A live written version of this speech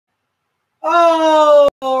Oh,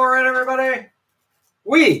 all right, everybody.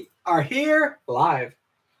 We are here live.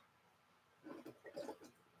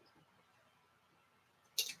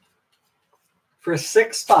 For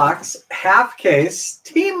 6-box half case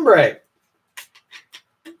team break.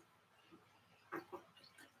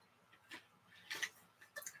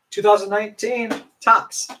 (2019)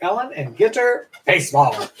 Topps Ellen and Ginter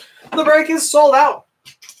baseball. The break is sold out.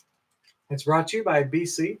 It's brought to you by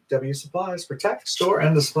BCW Supplies. Protect, store,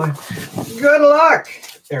 and display. Good luck,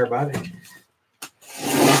 everybody.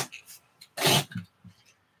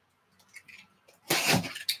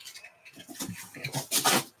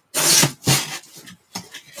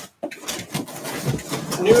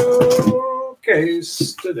 New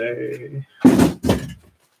case today.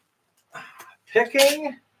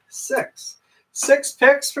 Picking 6. 6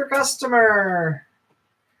 picks per customer.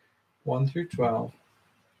 1 through 12.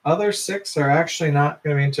 Other 6 are actually not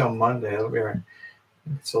going to be until Monday. It'll be our,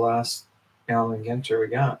 it's the last Allen and Ginter we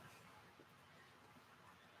got.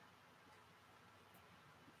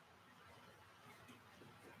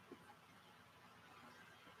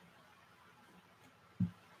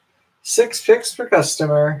 Six picks per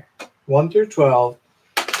customer, 1 through 12.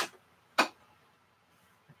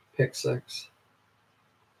 Pick 6.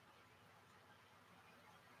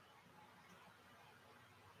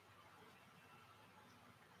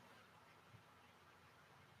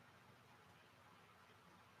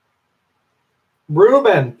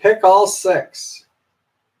 Ruben, pick all 6.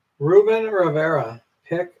 Ruben Rivera,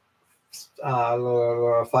 pick 5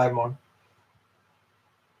 more.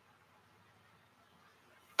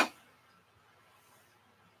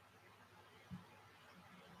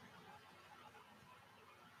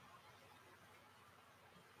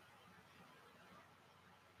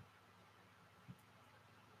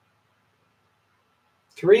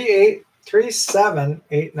 Three, 7,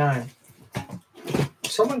 8, 9.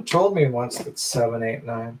 Someone told me once that 7, 8,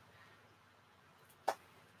 9.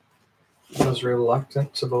 I was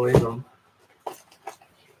reluctant to believe them.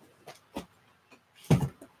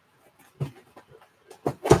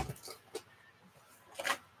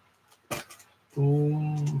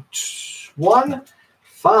 Mm, 1,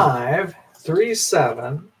 5, 3,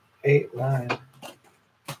 7, 8, 9.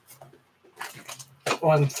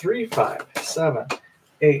 1, 3, 5, 7,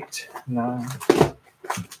 8, 9.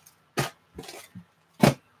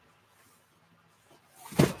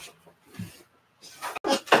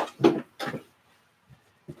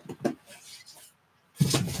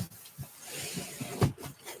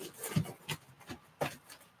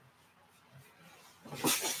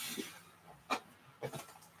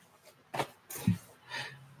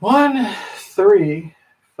 One, 3,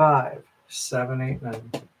 5, 7, 8,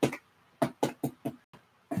 9.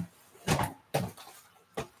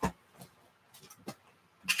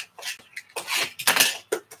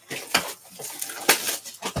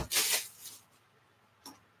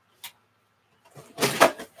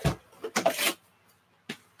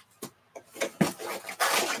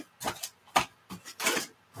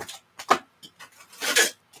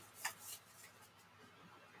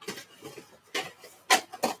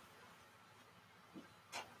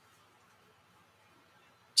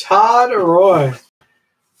 Todd Roy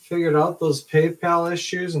figured out those PayPal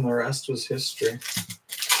issues, and the rest was history.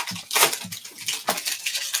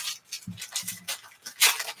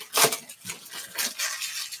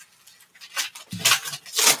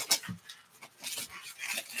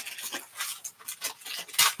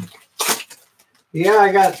 Yeah,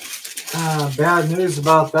 I got bad news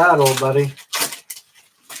about that, old buddy.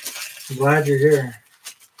 I'm glad you're here.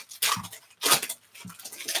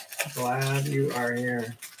 Glad you are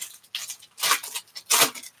here.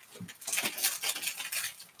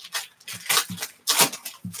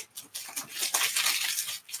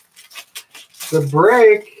 The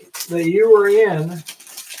break that you were in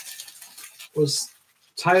was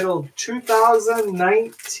titled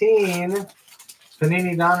 2019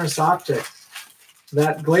 Panini Donruss Optics.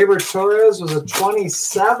 That Gleyber Torres was a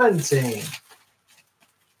 2017.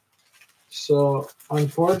 So,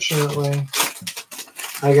 unfortunately,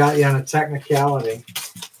 I got you on a technicality.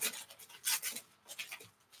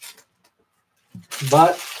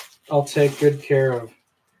 But I'll take good care of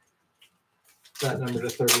that number to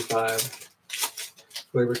 35.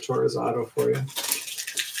 Gleyber Torres auto for you.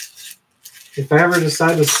 If I ever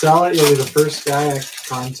decide to sell it, you'll be the first guy I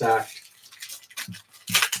contact.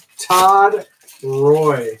 Todd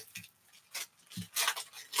Roy.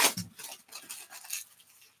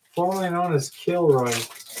 Formerly known as Kilroy.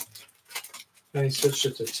 Then he switched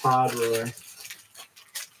it to Todd Roy.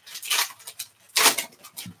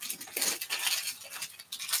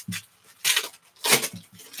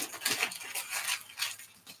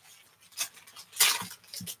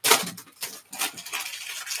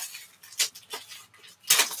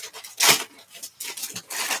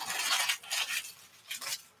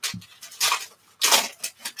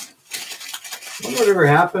 whatever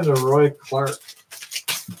happened to Roy Clark.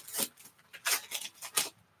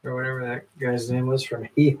 Or whatever that guy's name was from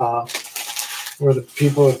Hee Haw, where the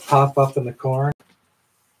people would pop up in the corn.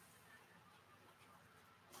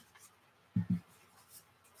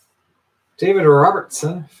 David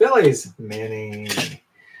Robertson, Phillies, Manny.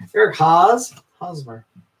 Eric Hosmer,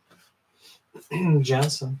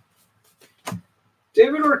 Jensen.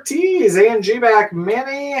 David Ortiz, A&G back,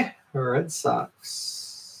 Manny, Red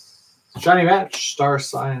Sox. Johnny Match, Star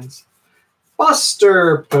Signs.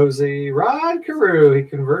 Buster Posey, Rod Carew, he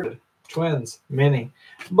converted. Twins, Minnie.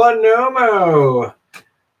 Bonomo.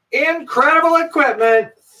 Incredible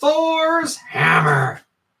equipment, Thor's Hammer.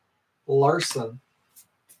 Larson.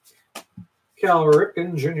 Cal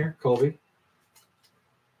Ripken Jr., Colby.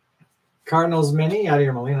 Cardinals Mini,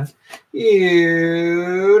 Yadier Molina.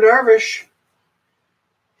 Darvish.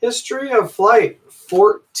 History of Flight,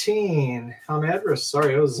 14. Edris,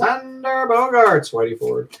 sorry, it was Xander Bogaerts, Whitey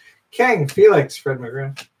Ford. King, Felix, Fred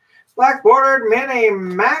McGrath. Black bordered Mini,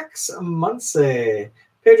 Max Muncy.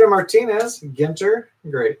 Pedro Martinez, Ginter,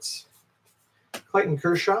 Greats. Clayton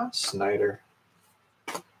Kershaw, Snyder.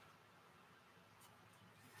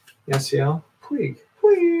 SEL, Puig.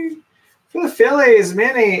 For the Phillies,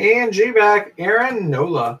 Mini, A&G back, Aaron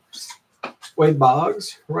Nola. Wade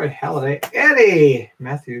Boggs, Roy Halladay, Eddie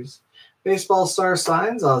Matthews. Baseball Star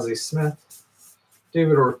Signs, Ozzie Smith.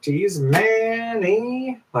 David Ortiz,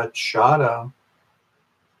 Manny Machado.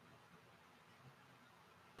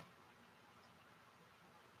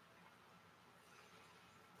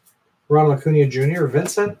 Ronald Acuna Jr.,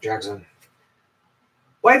 Vincent Jackson.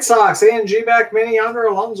 White Sox, A&G back, Manny Yonder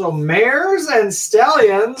Alonso. Mares and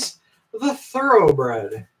Stallions, the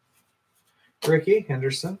Thoroughbred. Ricky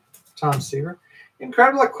Henderson, Tom Seaver.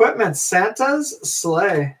 Incredible equipment, Santa's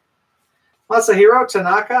Sleigh. Masahiro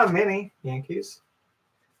Tanaka, Mini, Yankees.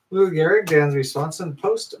 Lou Gehrig, Dansby Swanson,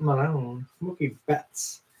 Post Malone. Mookie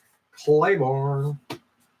Betts, Claiborne.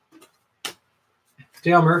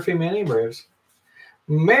 Dale Murphy, Mini, Braves.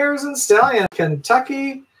 Mares and Stallions,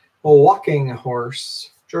 Kentucky Walking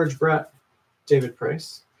Horse. George Brett, David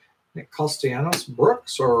Price. Nick Castellanos,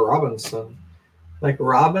 Brooks or Robinson. Like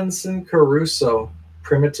Robinson Caruso,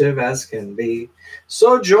 primitive as can be.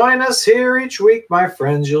 So join us here each week, my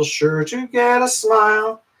friends. You'll sure to get a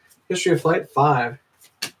smile. History of Flight 5.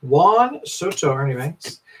 Juan Soto, Ernie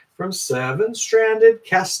Banks. From 7 Stranded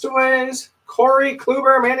Castaways. Corey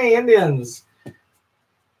Kluber, Mini Indians.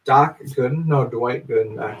 Dwight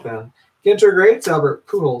Gooden back then. Ginter Greats, Albert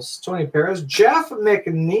Pujols. Tony Perez. Jeff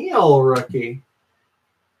McNeil, rookie.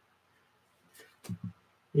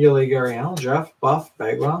 Yuli Gurriel, Jeff, Buff,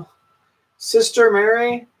 Bagwell. Sister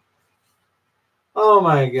Mary. Oh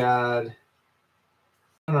my God.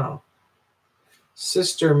 No.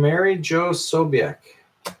 Sister Mary Jo Sobiek.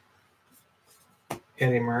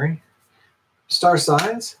 Eddie Murray. Star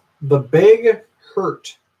Signs. The Big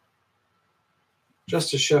Hurt.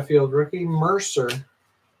 Justice Sheffield, rookie. Mercer.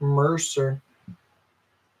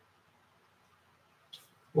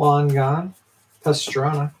 Juan Gone.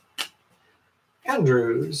 Pastrana.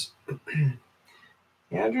 Andrews.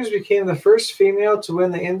 Andrews became the first female to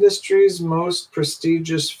win the industry's most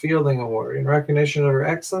prestigious fielding award. In recognition of her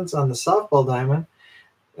excellence on the softball diamond,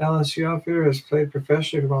 LSU outfielder has played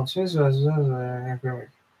professionally for all teams,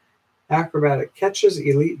 acrobatic catches,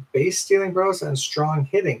 elite base stealing prowess, and strong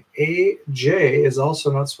hitting. AJ is also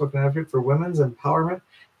an outspoken advocate for women's empowerment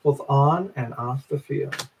both on and off the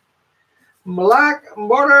field. Black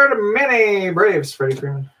bordered Mini, Braves, Freddie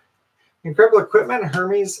Freeman. Incredible equipment,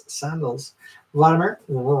 Hermes sandals. Vladimir,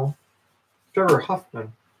 Trevor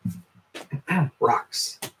Huffman.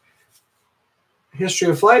 Rocks. History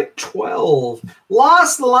of Flight 12.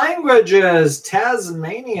 Lost Languages,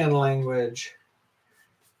 Tasmanian language.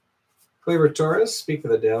 Cleaver Torres, Speak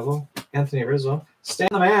of the Devil. Anthony Rizzo. Stan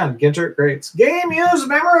the Man, Ginter Greats. Game used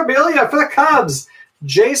memorabilia for the Cubs.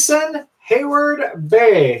 Jason Hayward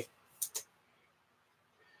Bay.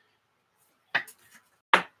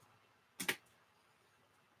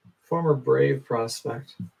 Former Brave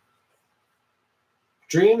prospect.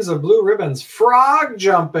 Dreams of Blue Ribbons. Frog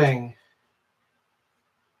jumping.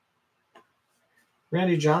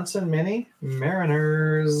 Randy Johnson, Mini.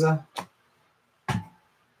 Mariners.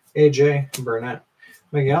 AJ Burnett.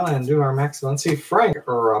 Miguel Andujar, Max Muncy. Frank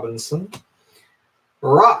Robinson.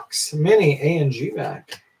 Rocks, Mini, A&G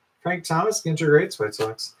back. Frank Thomas, Ginter Greats, White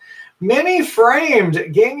Sox. Mini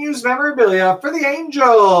framed game used memorabilia for the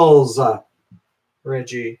Angels.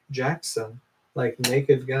 Reggie Jackson, like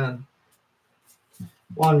Naked Gun.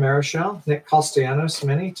 Juan Marichal, Nick Castellanos,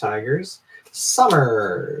 Mini, Tigers.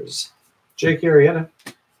 Summers, Jake Arrieta.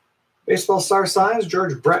 Baseball star signs,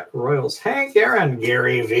 George Brett, Royals. Hank Aaron,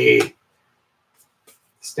 Gary V.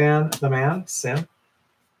 Stan the Man, Sin.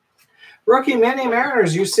 Rookie Mini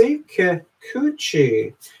Mariners, UC,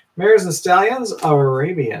 Kikuchi. Mares and Stallions,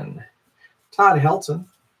 Arabian. Todd Helton.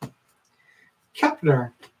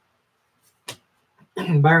 Kepner.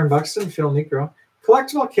 Byron Buxton, Phil Necro.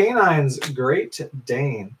 Collectible Canines, Great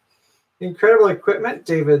Dane. Incredible Equipment,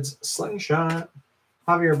 David's Slingshot.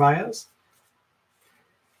 Javier Baez.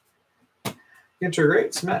 Ginter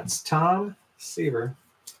Greats, Mets, Tom Seaver.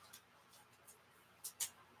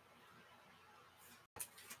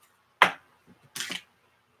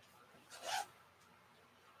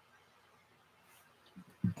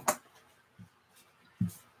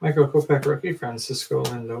 Michael Kopech rookie, Francisco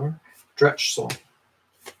Lindor. Drexel.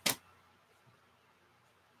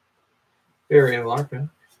 Barry Larkin.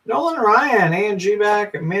 Nolan Ryan, A&G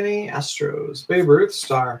back, Mini Astros. Babe Ruth,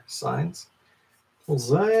 star signs.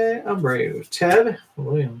 Jose Abreu. Ted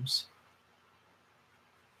Williams.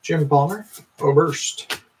 Jim Palmer,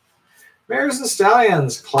 Oberst. Mares and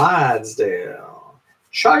Stallions, Clydesdale.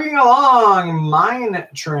 Chugging along, Mine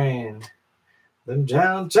Train. The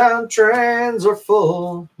downtown trains are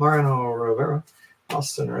full. Mariano Rivera,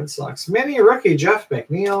 Boston Red Sox. Mini rookie, Jeff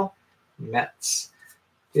McNeil, Mets.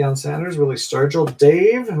 Deion Sanders, Willie Stargell,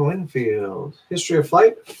 Dave Winfield. History of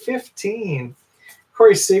Flight, 15.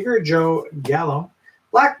 Corey Seager, Joe Gallo.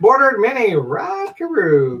 Black bordered mini, Rod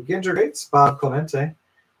Carew. Ginter Gates, Bob Clemente.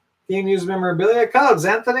 Team News Memorabilia, Cubs,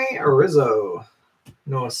 Anthony Rizzo.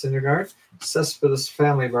 Noah Syndergaard. Cespedes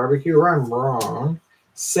Family Barbecue, Ryan Braun.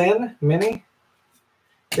 Sin, Mini.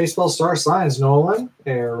 Baseball star signs, Nolan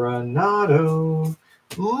Arenado.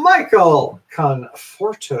 Michael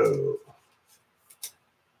Conforto.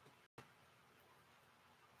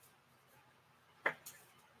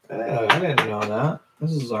 I didn't know that.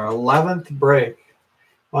 This is our 11th break.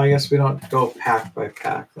 Well, I guess we don't go pack by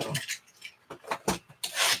pack, though.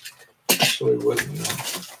 So we wouldn't know.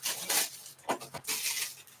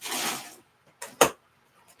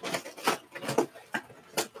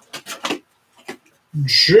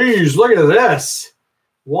 Jeez, look at this.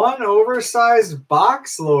 One oversized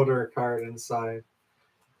box loader card inside.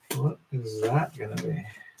 What is that going to be?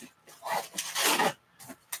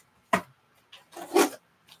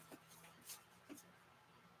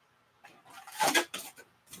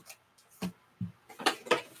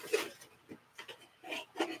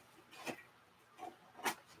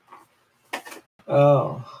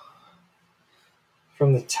 Oh.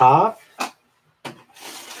 From the top?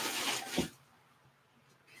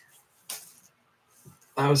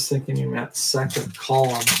 I was thinking you meant second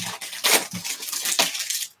column.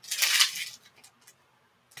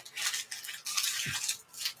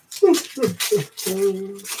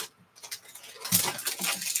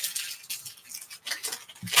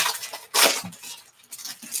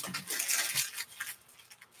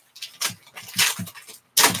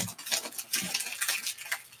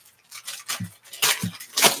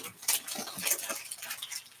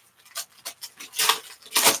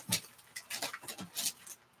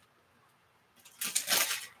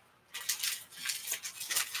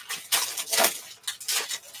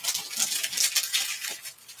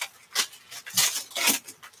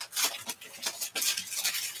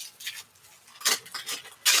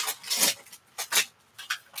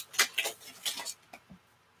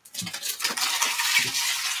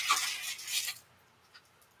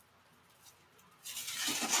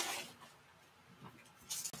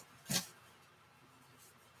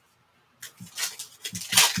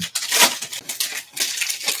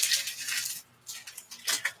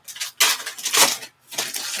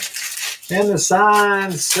 And the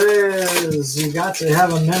sign says you got to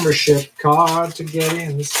have a membership card to get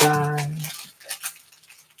inside.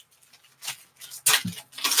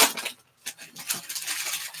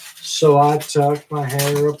 So I tucked my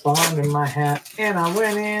hair up under my hat and I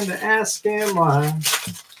went in to ask him why.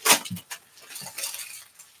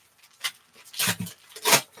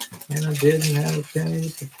 And I didn't have a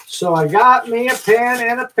penny. So I got me a pen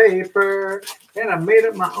and a paper and I made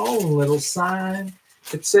up my own little sign.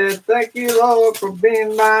 It said, "Thank you, Lord, for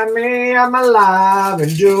being by me. I'm alive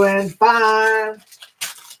and doing fine."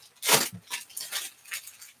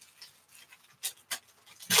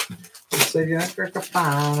 It said, "You're like a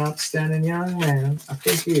fine, outstanding young man. I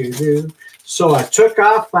think you do." So I took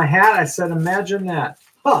off my hat. I said, "Imagine that.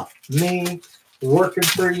 Huh, me working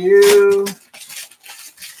for you."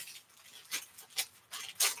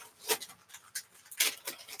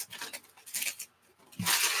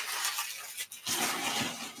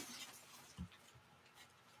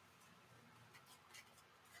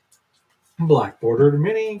 Black bordered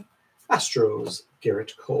mini Astros,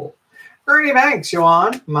 Garrett Cole. Ernie Banks,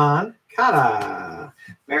 Yohan Moncada.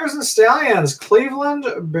 Mares and Stallions,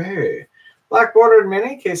 Cleveland Bay. Black Bordered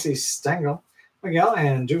Mini, Casey Stengel. Miguel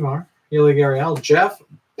and Dumar. Yuli Gariel, Jeff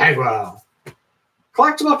Bagwell.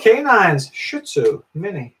 Collectible Canines, Shih Tzu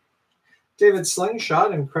Mini. David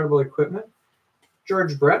Slingshot, Incredible Equipment.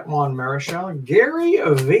 George Brett, Juan Marichal. Gary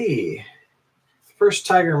V. First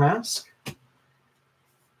Tiger Mask.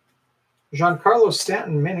 Giancarlo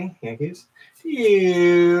Stanton Mini, Yankees.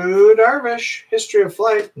 Yu Darvish, History of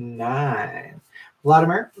Flight, 9.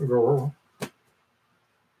 Vladimir Guerrero.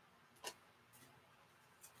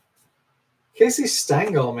 Casey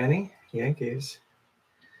Stengel Mini, Yankees.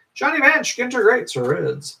 Johnny Bench, Ginter Greats,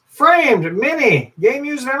 Reds. Framed Mini, Game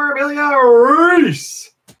Used Memorabilia,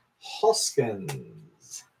 Reese.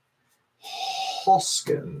 Hoskins.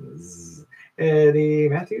 Eddie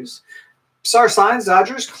Matthews. Star Signs,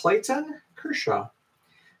 Dodgers, Clayton Kershaw.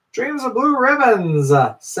 Dreams of Blue Ribbons,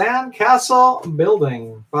 Sandcastle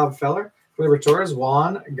Building, Bob Feller. Gleyber Torres,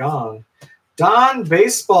 Juan Gone. Don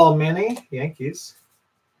Baseball Mini, Yankees.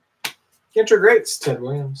 Ginter Greats, Ted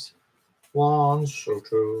Williams. Juan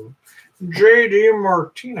Soto. J.D.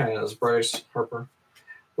 Martinez, Bryce Harper.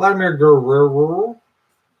 Vladimir Guerrero.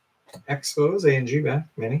 Expos, A&G back,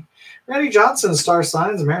 Mini. Randy Johnson, Star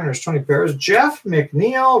Signs, Mariners, 20 pairs. Jeff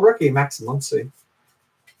McNeil, rookie, Max Muncy.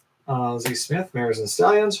 Z. Smith, Mares and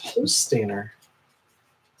Stallions, Holsteiner.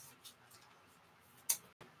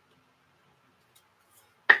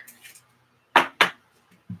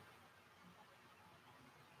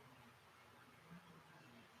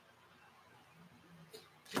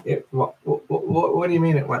 What do you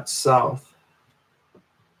mean it went south?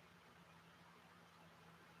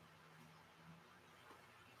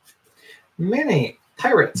 Mini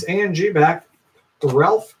Pirates, A&G back,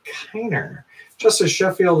 Ralph Kiner. Justice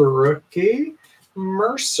Sheffield rookie,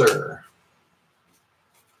 Mercer.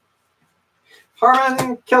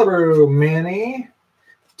 Harmon Killebrew Mini,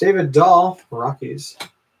 David Dahl, Rockies.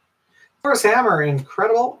 Forrest Hammer,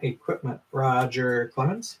 Incredible Equipment, Roger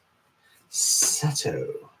Clemens. Sato,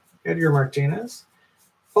 Edgar Martinez.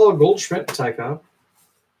 Paulo Goldschmidt, Ty Cobb.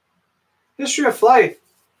 History of Flight,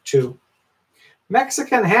 2.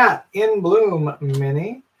 Mexican Hat, In Bloom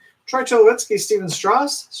Mini. Troy Tulowitzki, Steven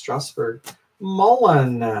Strauss, Strasburg.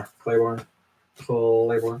 Mullen, Claiborne.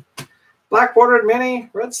 Black Bordered Mini,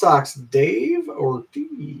 Red Sox, Dave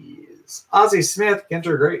Ortiz. Ozzie Smith,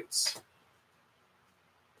 Ginter Greats.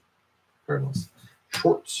 Cardinals.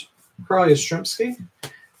 Schwartz. Carl Yastrzemski,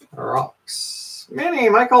 Rocks. Mini,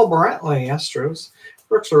 Michael Brantley, Astros.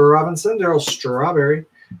 Brooks Robinson, Darryl Strawberry.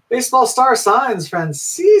 Baseball Star Signs,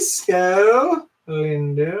 Francisco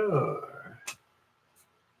Lindor.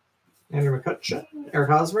 Andrew McCutcheon,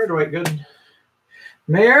 Eric Hosmer, Dwight Gooden.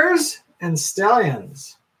 Mares and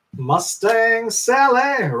Stallions. Mustang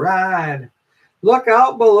Sally Ride. Look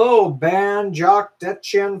out below, Ban Jock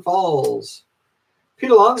Detchen Falls.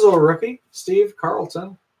 Pete Alonso, rookie. Steve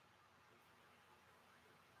Carlton.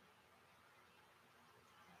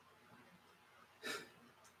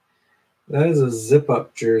 That is a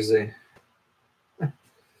zip-up jersey.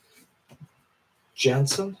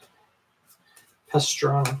 Jensen.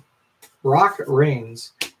 Pastrana. Rock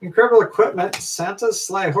Reigns. Incredible Equipment. Santa's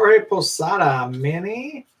Sleigh. Jorge Posada.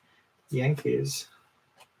 Mini. Yankees.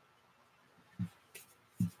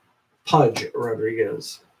 Pudge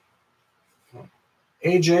Rodriguez.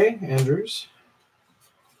 AJ Andrews.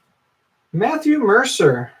 Matthew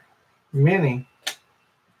Mercer. Mini.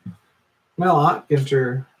 Mel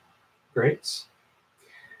Ginter Greats.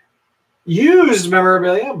 Used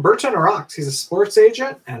memorabilia. Burton Rocks. He's a sports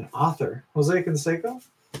agent and author. Jose Canseco.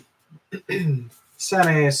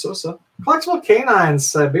 Sammy Sosa. Collectible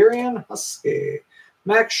Canines. Siberian Husky.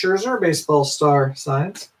 Max Scherzer. Baseball Star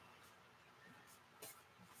Signs.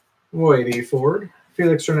 Whitey Ford.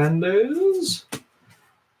 Felix Hernandez.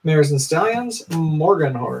 Mares and Stallions.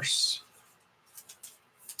 Morgan Horse.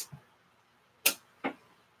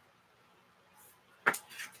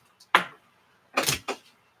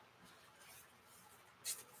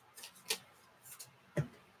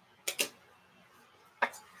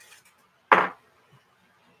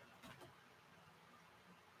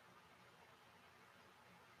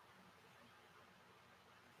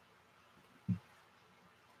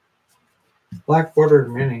 Black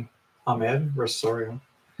Bordered Mini. Ahmed Rosario.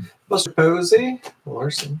 Buster Posey.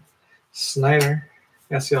 Larson. Snyder.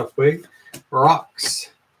 Yasiel Puig.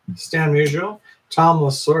 Rocks. Stan Musial. Tom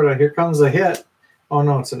Lasorda. Here comes a hit. Oh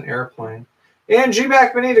no, it's an airplane. And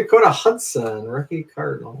G-Back Mini Dakota Hudson. Rookie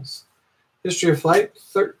Cardinals. History of Flight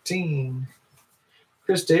 13.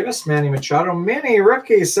 Chris Davis. Manny Machado. Mini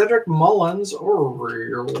rookie. Cedric Mullins.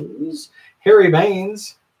 Orioles. Harry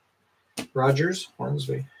Baines. Rogers,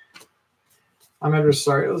 Hornsby. Ahmed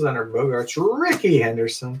Rosario, Leonard Bogarts, Ricky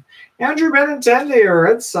Henderson, Andrew Benintendi,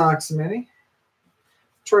 Red Sox mini.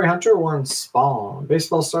 Troy Hunter, Warren Spahn.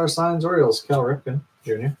 Baseball Star Signs, Orioles, Cal Ripken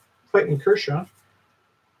Jr. Clayton Kershaw.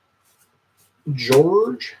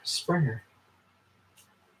 George Springer.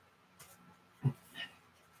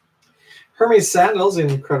 Hermes Sandals,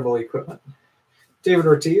 Incredible Equipment. David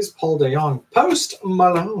Ortiz, Paul DeJong, Post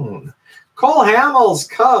Malone. Cole Hamels,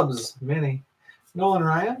 Cubs, mini. Nolan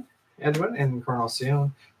Ryan, Edwin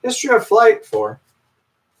Encarnacion. History of Flight, 4.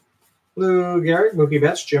 Lou Gehrig, Mookie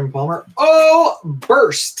Betts, Jim Palmer. Oh,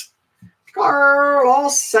 Burst.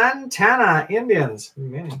 Carlos Santana, Indians,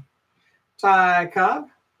 mini. Ty Cobb.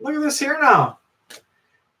 Look at this here now.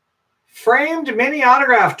 Framed mini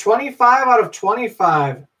autograph, 25 out of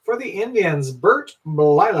 25 for the Indians, Bert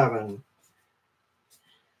Blyleven.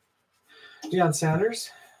 Deion Sanders,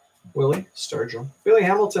 Willie Sturgill. Billy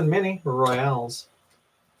Hamilton mini, Royals.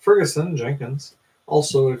 Ferguson Jenkins,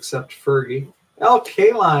 also except Fergie. L.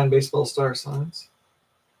 Kaline, Baseball Star Signs.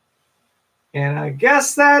 And I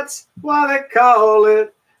guess that's why they call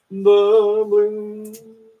it the Blue.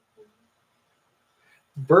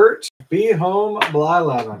 Bert B. Home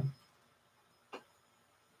Blyleven.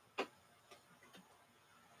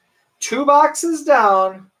 2 boxes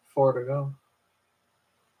down, 4 to go.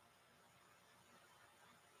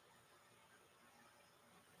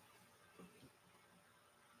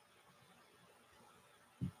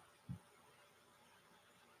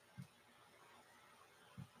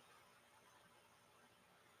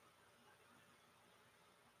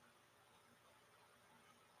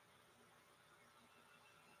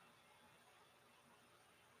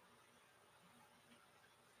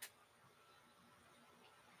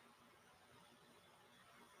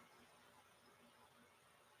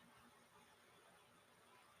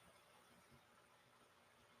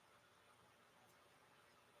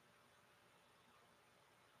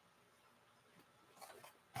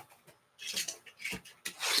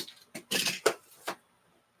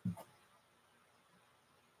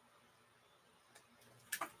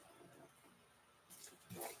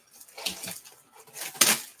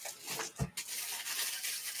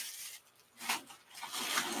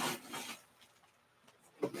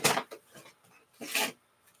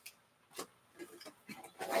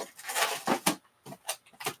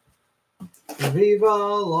 Viva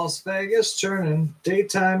Las Vegas turning,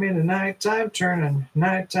 daytime into nighttime turning,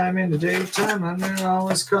 nighttime into daytime, and then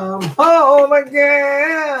always come home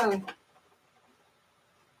again.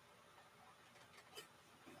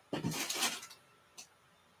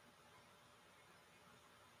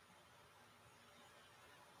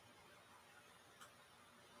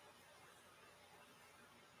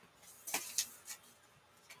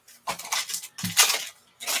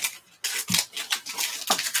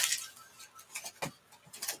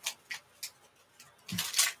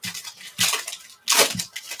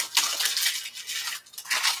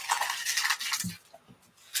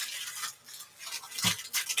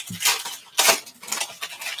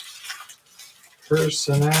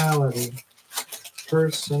 Personality.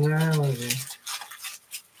 Personality.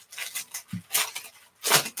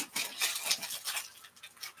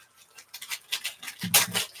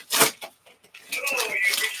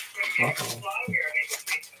 Uh-oh.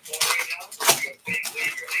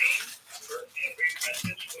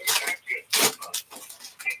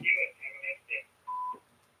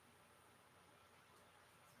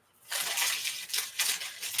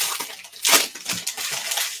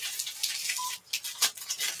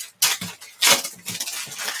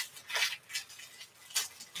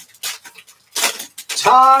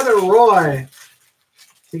 Todd Roy.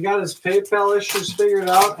 He got his PayPal issues figured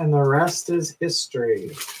out, and the rest is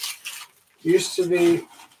history. Used to be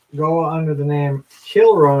go under the name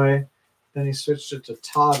Kilroy, then he switched it to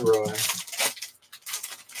Todd Roy.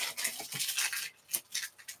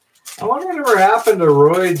 I wonder whatever happened to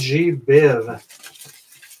Roy G. Biv.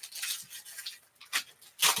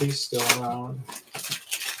 He's still around.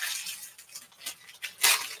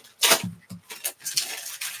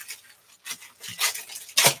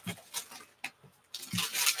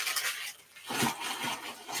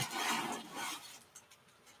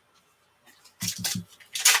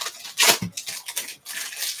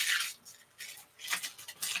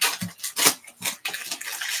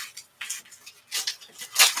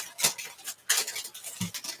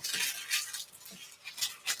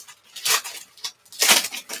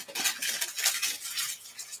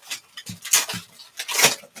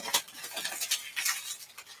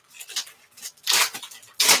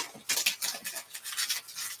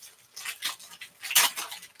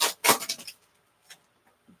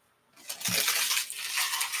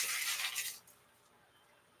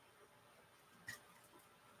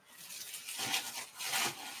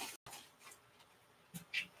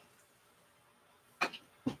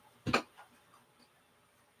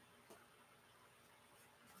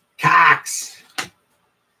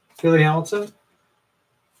 Billy Hamilton.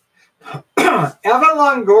 Evan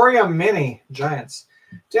Longoria Mini, Giants.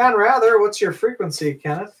 Dan Rather, what's your frequency,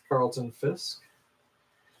 Kenneth? Carlton Fisk.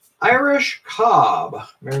 Irish Cobb,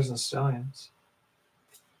 Mares and Stallions.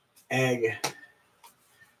 Egg.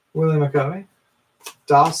 Willie McCovey.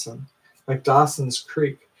 Dawson, like Dawson's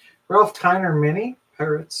Creek. Ralph Kiner Mini,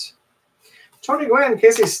 Pirates. Tony Gwynn,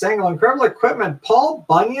 Casey Stengel, Incredible Equipment, Paul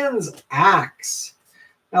Bunyan's Axe.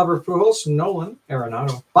 Albert Pujols, Nolan,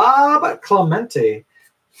 Arenado. Bob Clemente,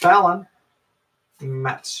 Fallon,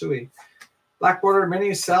 Matsui. Black Border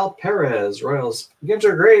Mini, Sal Perez, Royals.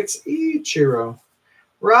 Ginter Greats, Ichiro.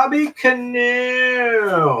 Robbie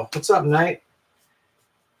Canoe. What's up, Knight?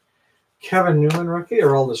 Kevin Newman, rookie.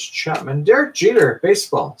 Aroldis Chapman. Derek Jeter,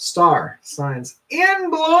 baseball, star, signs.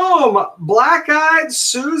 In Bloom, Black-Eyed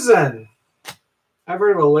Susan. I've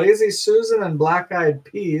heard of a Lazy Susan and Black-Eyed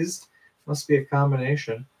Peas. Must be a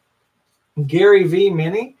combination. Gary V.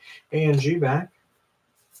 Mini, A&G back.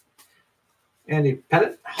 Andy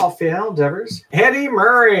Pettit, Hoffiel, Devers. Eddie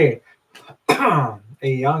Murray. Not a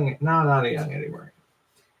young Eddie Murray.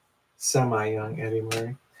 Semi-young Eddie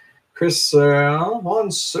Murray. Chris Juan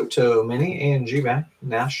Soto, Mini, A&G back.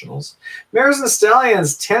 Nationals. Mares and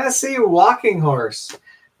Stallions, Tennessee Walking Horse.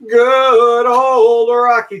 Good old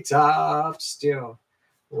Rocky Top. Still.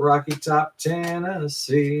 Rocky Top,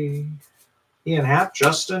 Tennessee. Ian Happ,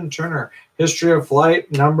 Justin Turner. History of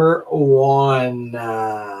Flight, number 1.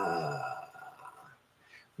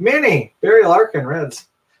 Mini, Barry Larkin, Reds.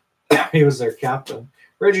 He was their captain.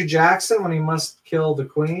 Reggie Jackson, When He Must Kill the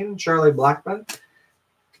Queen. Charlie Blackmon.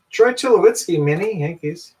 Troy Tulowitzki, Mini,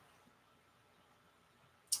 Yankees.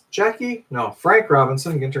 Frank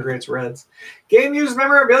Robinson, Ginter Greats, Reds. Game used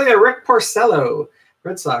memorabilia, Rick Porcello,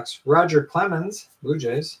 Red Sox. Roger Clemens, Blue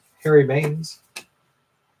Jays. Harry Baines.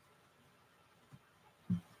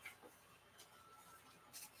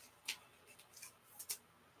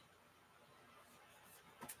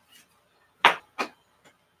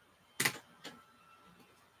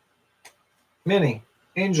 Mini,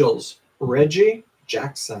 Angels, Reggie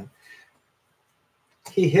Jackson.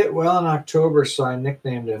 He hit well in October, so I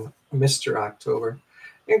nicknamed him Mr. October.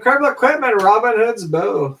 Incredible Equipment, Robin Hood's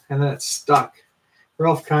Bow, and then it stuck.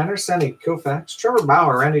 Ralph Kiner, Sandy Koufax, Trevor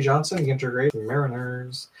Bauer, Randy Johnson, Ginter Great,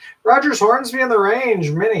 Mariners. Rogers Hornsby in the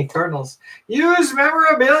Range, Mini, Cardinals. Used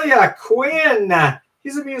memorabilia, Quinn.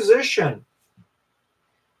 He's a musician.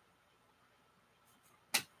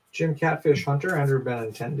 Jim Catfish Hunter, Andrew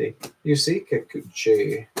Benintendi. UC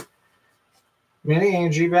Kikuchi. Mini,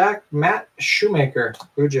 A&G back, Matt Shoemaker,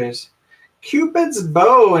 Blue Jays. Cupid's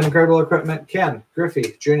Bow, Incredible Equipment, Ken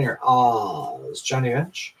Griffey Jr., Oz, Johnny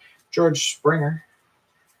Bench, George Springer.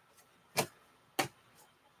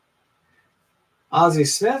 Ozzie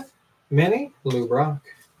Smith, Mini, Lou Brock.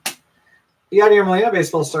 Yadier Molina,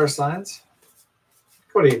 Baseball Star Signs.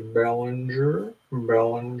 Cody Bellinger.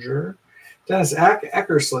 Dennis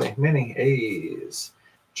Eckersley, Mini, A's.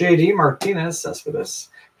 J.D. Martinez, Cespedes.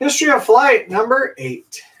 History of Flight, number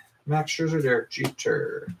 8. Max Scherzer, Derek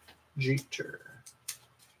Jeter.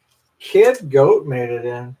 Kid Goat made it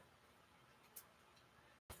in.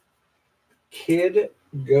 Kid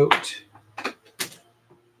Goat. I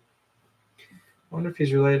wonder if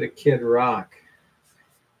he's related to Kid Rock.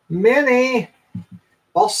 Mini,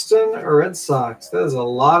 Boston Red Sox. That is a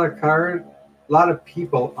lot of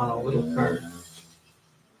people on a little card.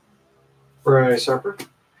 Bryce Harper.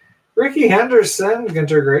 Ricky Henderson,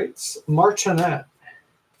 Ginter Greats. Martinet.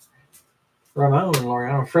 Ramon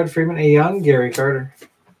Laureano. Fred Freeman, A. Young, Gary Carter.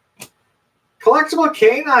 Collectible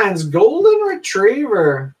Canines, Golden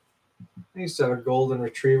Retriever. I used to have a Golden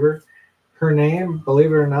Retriever. Her name,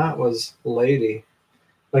 believe it or not, was Lady.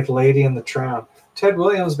 Like Lady and the Tramp. Ted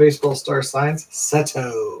Williams, Baseball Star Signs.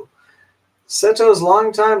 Seto. Seto's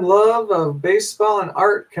longtime love of baseball and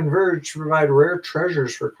art converge to provide rare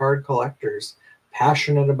treasures for card collectors.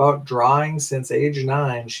 Passionate about drawing since age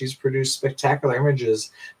 9, she's produced spectacular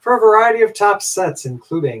images for a variety of top sets,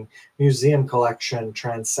 including Museum Collection,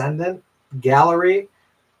 Transcendent, Gallery.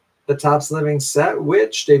 The Topps Living set,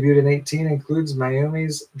 which debuted in 18, includes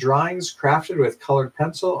Miami's drawings crafted with colored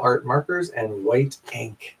pencil, art markers, and white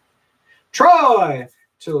ink. Troy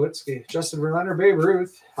Tulowitzki, Justin Verlander, Babe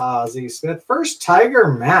Ruth, Ozzie Smith, first Tiger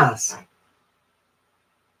mask.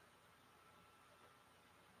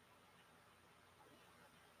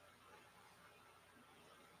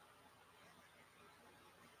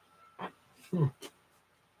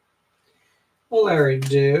 Larry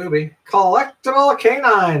Doobie. Collectible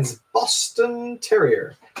Canines, Boston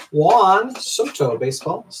Terrier. Juan Soto,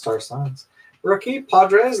 Baseball, Star Signs. Rookie,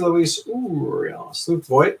 Padres, Luis Urias. Luke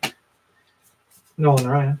Voigt. Nolan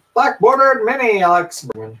Ryan. Black Bordered Mini, Alex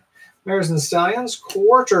Bergman. Mares and Stallions,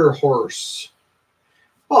 Quarter Horse.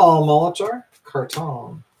 Paul Molitor,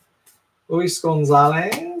 Carton. Luis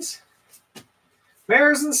Gonzalez.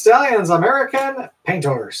 Mares and Stallions, American Paint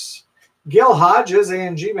Horse. Gil Hodges,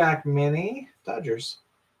 A&G back mini, Dodgers.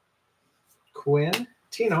 Quinn,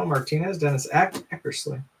 Tino Martinez, Dennis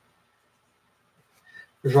Eckersley.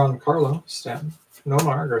 Giancarlo Stanton.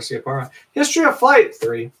 Nomar Garcia Parra. History of Flight,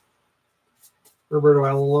 3. Roberto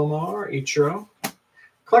Alomar, Ichiro.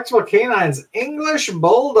 Collectible Canines, English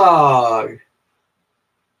Bulldog.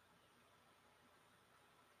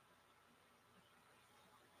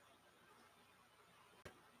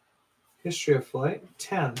 History of Flight,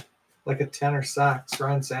 10. Like a 10 or sacks.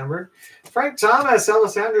 Ryan Sandberg. Frank Thomas,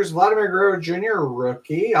 Ellis Andrews, Vladimir Guerrero Jr.,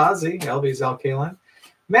 rookie. Ozzy, LB's Al Kaline.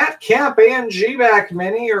 Matt Kemp, A&G back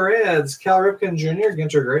mini, Reds. Cal Ripken Jr.,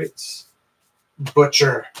 Ginter Greats.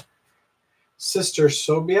 Butcher. Sister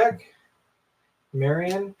Sobiek.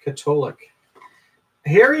 Marion Katolik.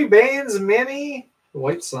 Harry Baines mini,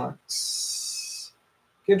 White Sox.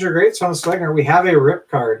 Ginter Greats, Thomas Wagner. We have a rip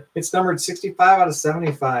card. It's numbered 65 out of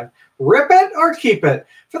 75. Rip it or keep it.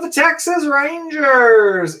 For the Texas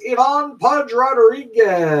Rangers, Ivan Pudge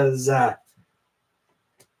Rodriguez.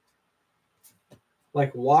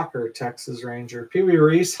 Like Walker, Texas Ranger. Pee Wee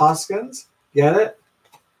Reese Hoskins. Get it?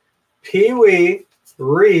 Pee Wee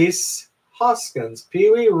Reese Hoskins. Pee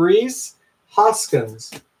Wee Reese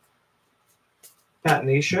Hoskins. Pat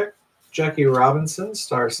Neshek. Jackie Robinson.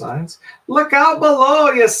 Star Signs. Look out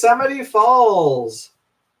below, Yosemite Falls.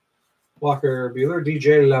 Walker Bueller.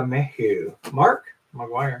 DJ LeMahieu. Mark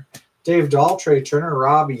McGuire. Dave Dahl. Trey Turner.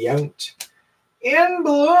 Rob Yount. In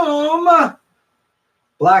Bloom.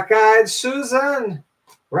 Black-Eyed Susan.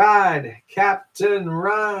 Ride. Captain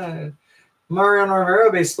Ride. Mariano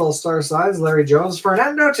Rivera. Baseball Star Signs. Larry Jones.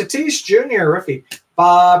 Fernando Tatis Jr. Rookie.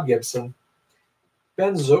 Bob Gibson.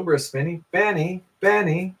 Ben Zobrist mini.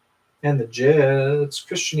 Benny. And the Jets.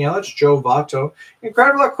 Christian Yelich. Joe Votto.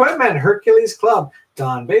 Incredible Equipment. Hercules Club.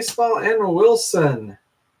 Don Baseball and Wilson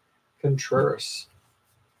Contreras.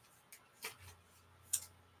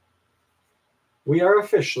 We are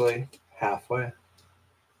officially halfway.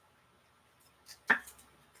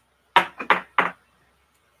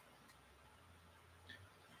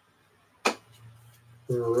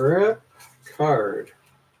 Rip card.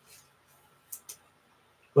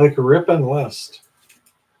 Like rip and list.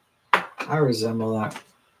 I resemble that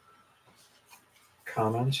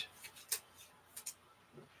comment.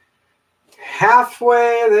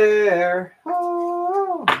 Halfway there.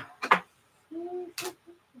 Oh.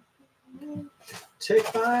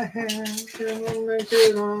 Take my hand and we'll make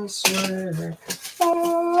it all swear.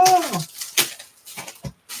 Oh.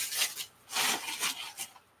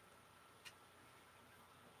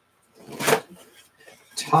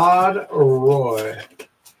 Todd Roy.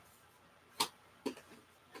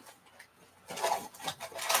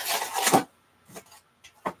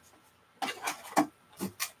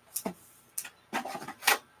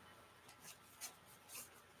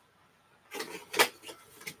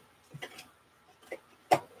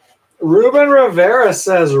 Ruben Rivera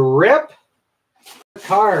says rip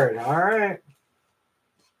card. All right.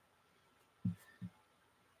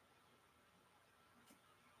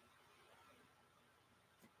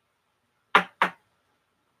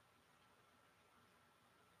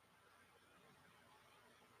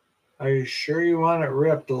 Are you sure you want it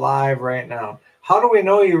ripped live right now? How do we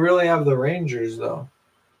know you really have the Rangers though?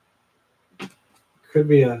 Could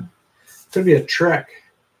be a trick.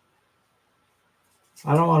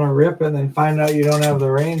 I don't want to rip it and then find out you don't have the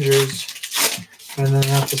Rangers and then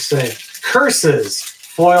have to say, curses,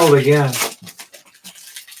 foiled again.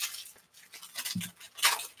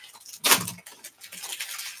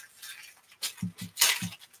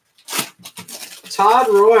 Todd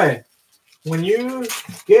Roy, when you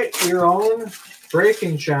get your own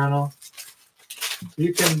breaking channel,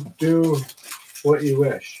 you can do what you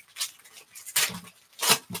wish.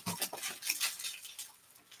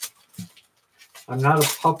 I'm not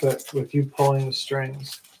a puppet with you pulling the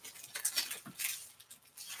strings.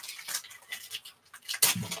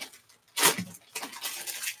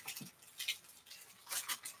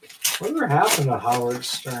 Whatever happened to Howard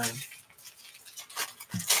Stern?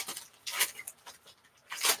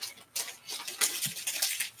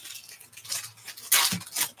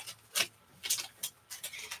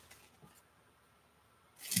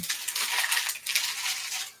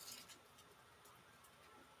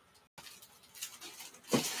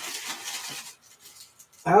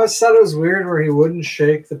 I always thought it was weird where he wouldn't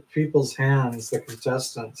shake the people's hands, the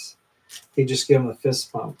contestants. He'd just give them a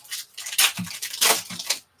fist pump.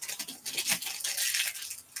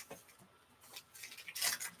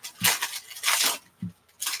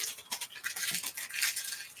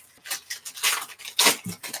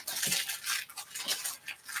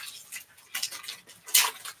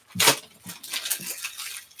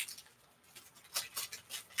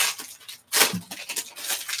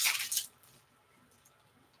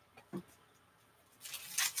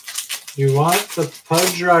 You want the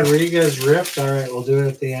Pudge Rodriguez ripped? All right, we'll do it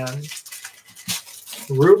at the end.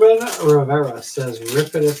 Ruben Rivera says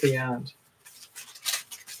rip it at the end.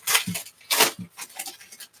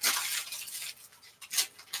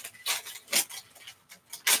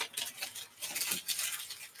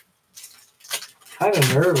 Kind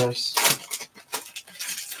of nervous.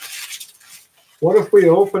 What if we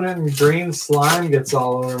open it and green slime gets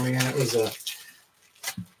all over me and it was a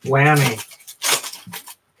whammy?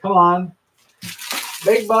 Come on.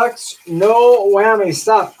 Big bucks, no whammy.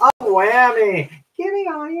 Stop. Oh, whammy. Give me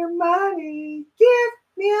all your money. Give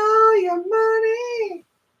me all your money.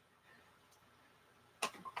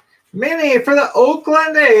 Mini for the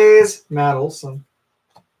Oakland A's. Matt Olson.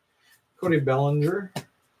 Cody Bellinger.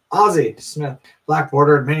 Ozzie Smith. Black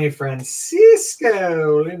bordered mini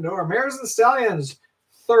Francisco Lindor. Mares and Stallions.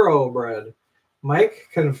 Thoroughbred. Mike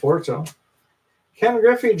Conforto. Ken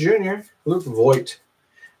Griffey Jr. Luke Voigt.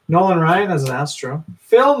 Nolan Ryan as an Astro.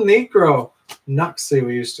 Phil Necro. Nuxley,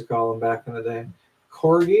 we used to call him back in the day.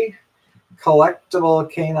 Corgi. Collectible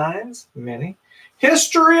Canines. Mini.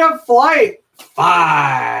 History of Flight.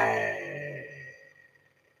 5.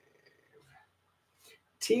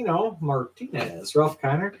 Tino Martinez. Ralph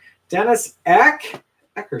Kiner. Dennis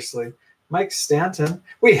Eckersley. Mike Stanton.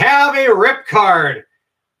 We have a rip card.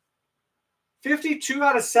 52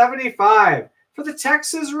 out of 75 for the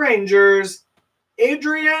Texas Rangers.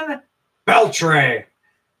 Adrian Beltre.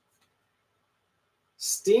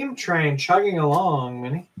 Steam Train chugging along,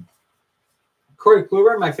 Mini. Corey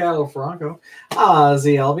Kluber, Michael Franco.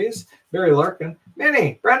 Ozzie Albies. Barry Larkin.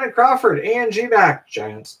 Mini. Brandon Crawford. A&G back.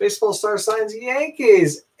 Giants. Baseball Star Signs.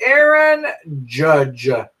 Yankees. Aaron Judge.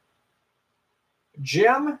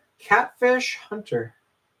 Jim Catfish Hunter.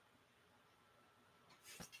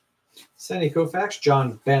 Sandy Koufax.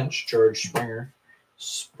 John Bench. George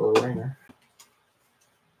Springer.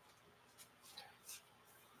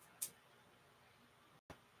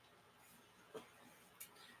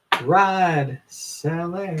 Ride,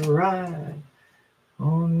 Sally, ride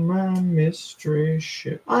on my mystery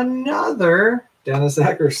ship. Another Dennis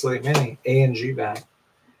Eckersley Mini. A&G back.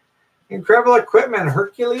 Incredible Equipment.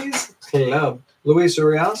 Hercules Club. Luis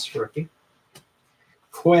Urias, rookie.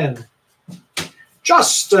 Quinn.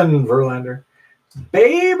 Justin Verlander.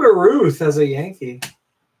 Babe Ruth as a Yankee.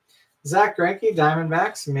 Zach Greinke,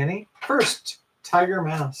 Diamondbacks, Mini. First, Tiger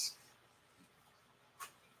Mask.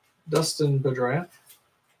 Dustin Pedroia.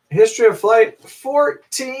 History of Flight,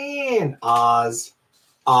 14. Oz.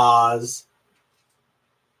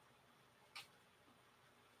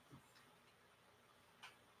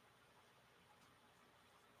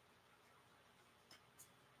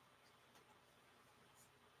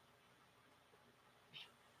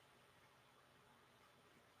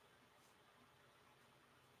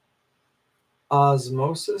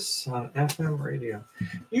 Osmosis on FM radio.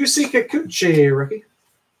 UC Kikuchi, rookie.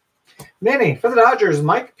 Mini for the Dodgers,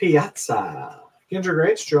 Mike Piazza. Ginter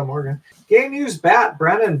Greats, Joe Morgan. Game used bat,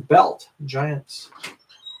 Brandon Belt, Giants.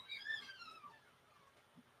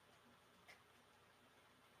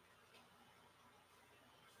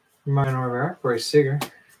 Mariano Rivera, Corey Seager.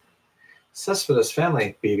 Cespedes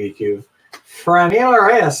family, BBQ. Franil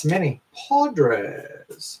Reyes, Mini,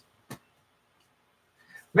 Padres.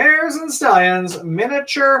 Mares and Stallions,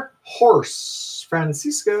 miniature horse.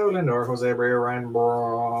 Francisco Lindor, Jose Abreu, Ryan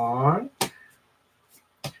Braun.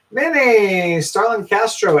 Mini, Starlin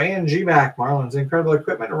Castro, A&G back. Marlins, Incredible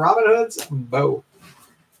Equipment. Robin Hood's Bo.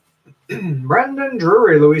 Brendan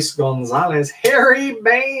Drury, Luis Gonzalez. Harry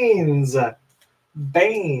Baines.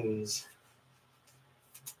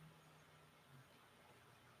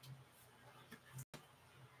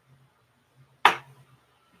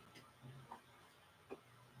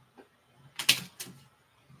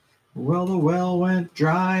 Well, the well went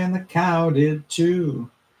dry and the cow did too.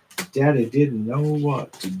 Daddy didn't know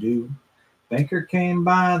what to do. Banker came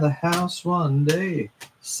by the house one day,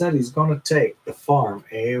 said he's going to take the farm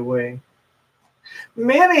away.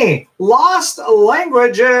 Mini, Lost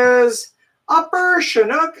Languages, Upper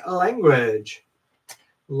Chinook language.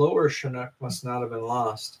 Lower Chinook must not have been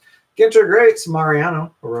lost. Ginter Greats,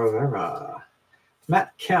 Mariano Rivera.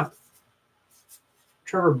 Matt Kemp.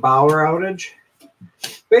 Trevor Bauer outage.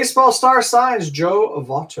 Baseball Star Signs, Joe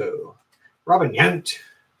Votto. Robin Yount.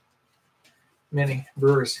 Mini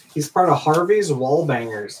Brewers. He's part of Harvey's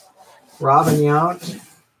Wallbangers. Robin Yount,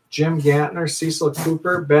 Jim Gantner, Cecil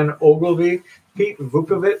Cooper, Ben Ogilvy, Pete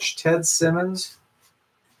Vukovich, Ted Simmons.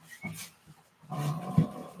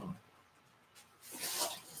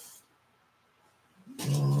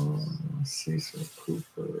 Cecil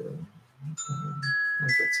Cooper. I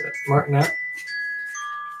think that's it. Martinet.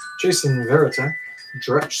 Jason Veritek.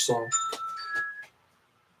 Drexel.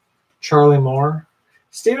 Charlie Moore.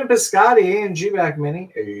 Stephen Piscotty, A&G back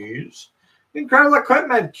mini. A's. Incredible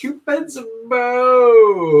Equipment, Cupid's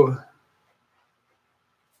Bow.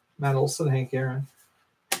 Matt Olson, Hank Aaron.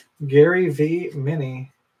 Gary V.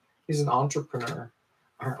 Mini. He's an entrepreneur.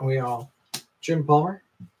 Aren't we all? Jim Palmer.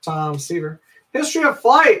 Tom Seaver. History of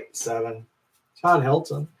Flight, 7. Todd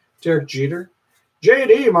Helton. Derek Jeter.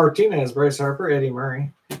 J.D. Martinez. Bryce Harper. Eddie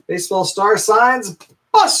Murray. Baseball Star Signs,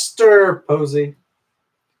 Buster Posey.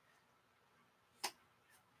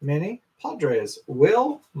 Mini. Padres.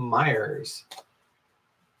 Will Myers.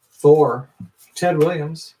 Thor. Ted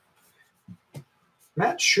Williams.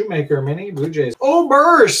 Matt Shoemaker, Mini, Blue Jays. Oh,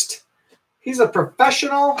 Burst! He's a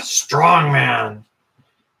professional strongman.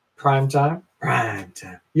 Prime time.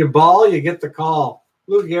 You ball, you get the call.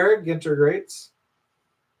 Lou Gehrig, Ginter Greats.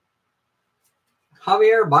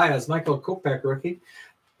 Javier Baez, Michael Kopech, rookie.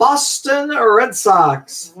 Boston Red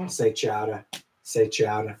Sox. Say chowda. Say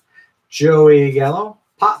chowda. Joey Gallo.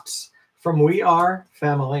 Pops from We Are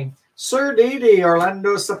Family. Sir Didi,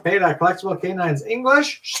 Orlando Cepeda, Collectible Canines,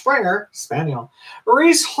 English, Springer, Spaniel.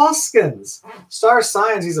 Reese Hoskins, Star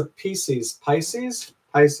Signs, he's a Pisces.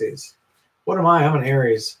 Pisces? What am I? I'm an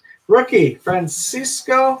Aries. Rookie,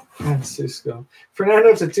 Francisco.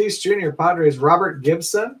 Fernando Tatis Jr., Padres, Robert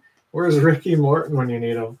Gibson. Where's Ricky Morton when you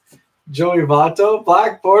need him? Joey Votto,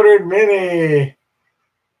 Black Bordered Mini.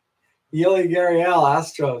 Yuli Gurriel,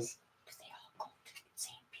 Astros.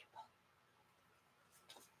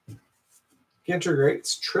 Ginter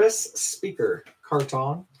Greats, Tris Speaker,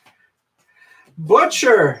 Carton.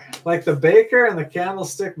 Butcher, like the baker and the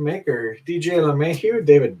candlestick maker. DJ LeMahieu,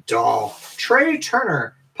 David Dahl. Trey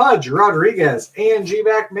Turner, Pudge Rodriguez, A&G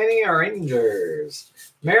back mini Rangers.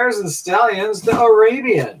 Mares and Stallions, the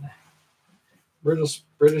Arabian.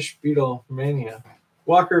 British Beetle Mania.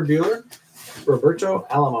 Walker Bueller, Roberto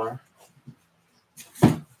Alomar.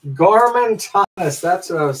 Gorman Thomas, that's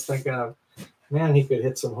what I was thinking of. Man, he could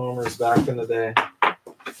hit some homers back in the day.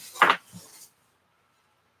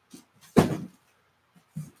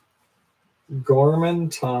 Gorman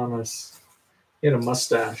Thomas. He had a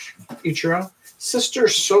mustache. Ichiro. Sister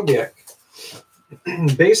Sobiek.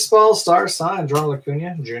 Baseball Star Signs. Ronald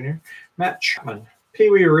Acuna Jr. Matt Chapman. Pee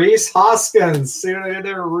Wee Reese Hoskins. See what I did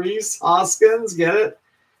there? Reese Hoskins. Get it?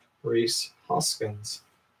 Reese Hoskins.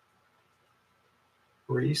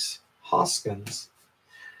 Reese Hoskins.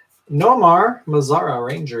 Nomar Mazzara,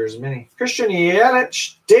 Rangers mini. Christian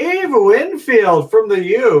Yelich, Dave Winfield from the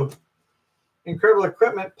U. Incredible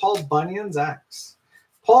Equipment, Paul Bunyan's X.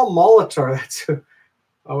 Paul Molitor, that's who.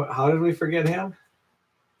 Oh, how did we forget him?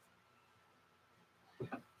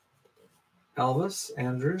 Elvis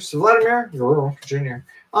Andrews, Vladimir Guerrero Jr.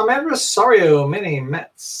 Ahmed Rosario, mini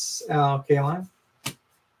Mets, K-Line.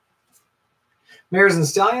 Mares and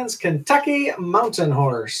Stallions, Kentucky Mountain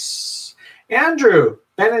Horse. Andrew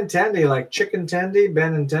Benintendi, like Chicken Tendy,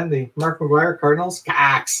 Benintendi. Mark McGuire, Cardinals,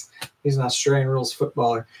 Cox. He's an Australian rules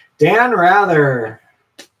footballer. Dan Rather.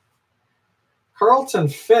 Carlton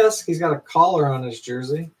Fisk, he's got a collar on his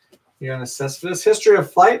jersey. You're going to assess this. History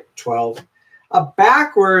of Flight, 12. A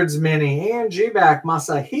backwards mini, A&G back,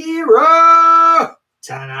 Masahiro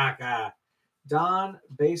Tanaka. Don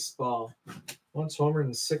Baseball. Once homered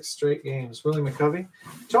in 6 straight games. Willie McCovey.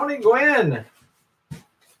 Tony Gwynn.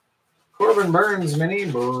 Corbin Burns, mini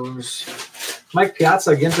Brewers. Mike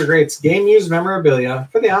Piazza, Ginter Greats. Game used memorabilia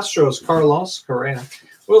for the Astros, Carlos Correa.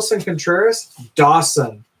 Wilson Contreras,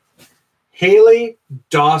 Dawson. Haley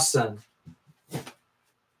Dawson.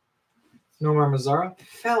 Nomar Mazzara,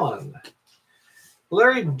 Felon.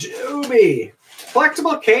 Larry Doobie.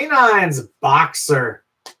 Collectible Canines, Boxer.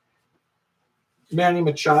 Manny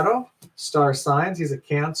Machado, Star Signs. He's a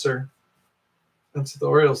Cancer. That's what the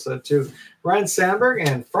Orioles said, too. Ryan Sandberg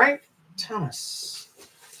and Frank Thomas.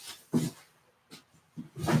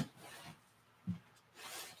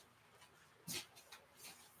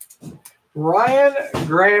 Ryan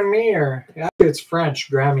Gramier. Actually, it's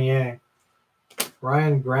French, Gramier.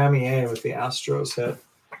 Ryan Gramier with the Astros hit.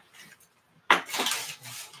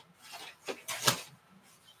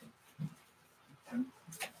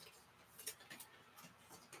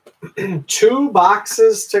 Two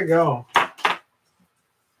boxes to go.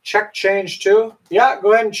 Check change two. Yeah,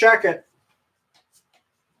 go ahead and check it.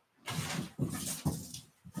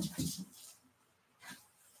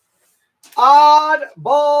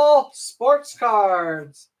 Oddball Sports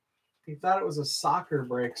Cards. He thought it was a soccer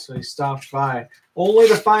break, so he stopped by. Only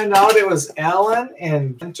to find out it was Allen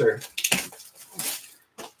and Ginter.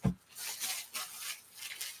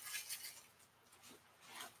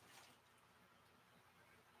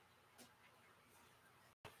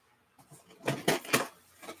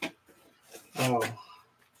 Oh.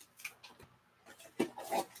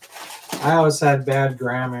 I always had bad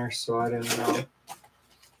grammar, so I didn't know.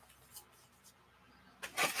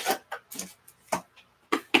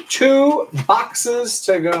 Two boxes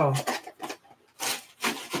to go.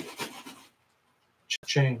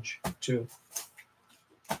 Change. Two.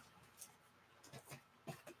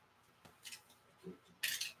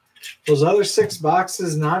 Those other 6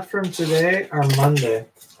 boxes not from today are Monday.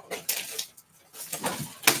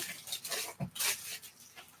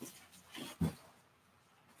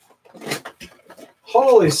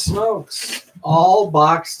 Holy smokes. All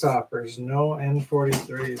box toppers. No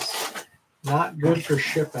N43s. Not good for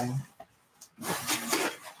shipping.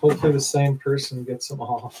 Hopefully the same person gets them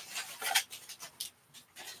all.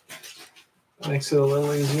 Makes it a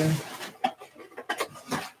little easier.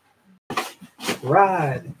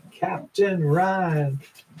 Ride, Captain, ride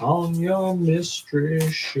on your mystery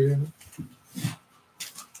ship.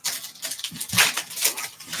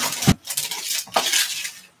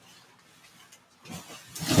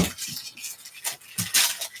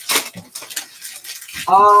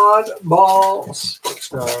 Oddball sports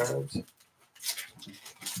cards.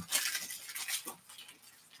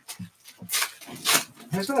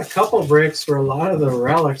 There's been a couple breaks where a lot of the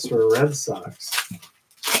relics were Red Sox.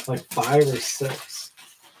 Like 5 or 6.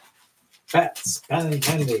 Betts,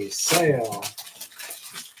 Benintendi, Sale,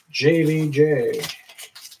 JBJ,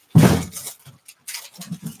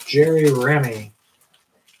 Jerry Remy,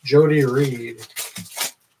 Jody Reed,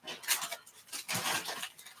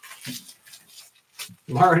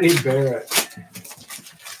 Marty Barrett.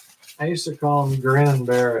 I used to call him Grin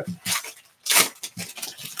Barrett.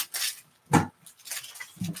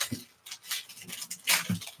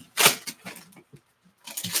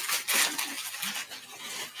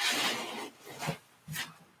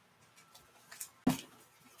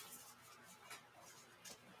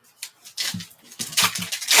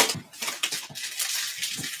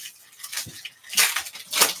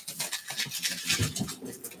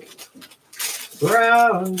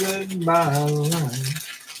 Surrounded by light.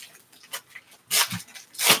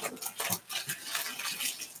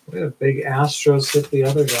 We had a big Astros hit the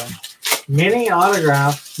other day. Mini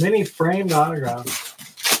autograph, mini framed autograph.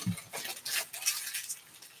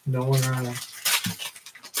 No one running.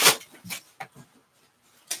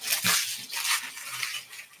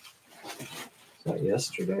 Is that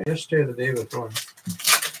yesterday? Yesterday or the day before?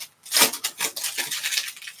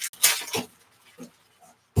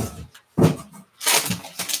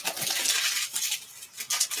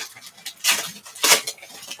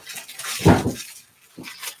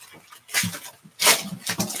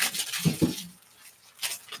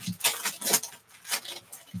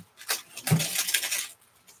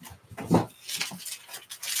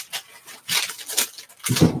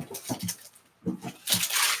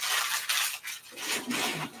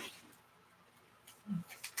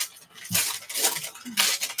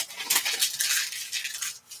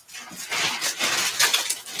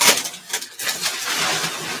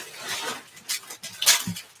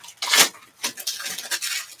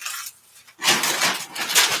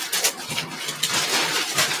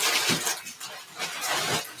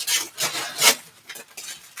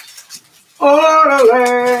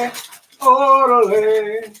 Orale,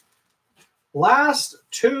 orale. Last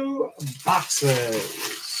 2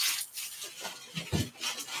 boxes.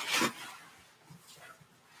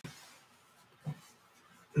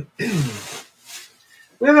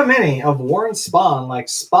 We have a mini of Warren Spahn, like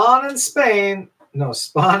Spawn in Spain. No,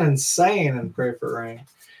 Spawn insane and Pray for Rain.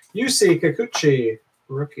 UC Kikuchi,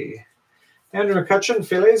 rookie. Andrew McCutcheon,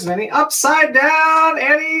 Phillies, mini. Upside Down,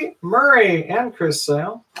 Eddie Murray, and Chris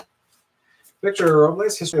Sale. Victor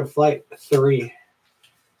Robles, History of Flight 3.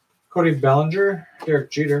 Cody Bellinger,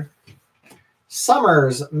 Derek Jeter.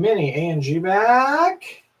 Summers, mini A&G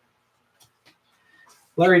back.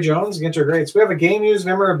 Larry Jones, Ginter Greats. We have a game-used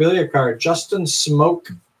memorabilia card. Justin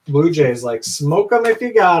Smoke, Blue Jays. Like, smoke them if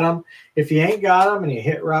you got them. If you ain't got them and you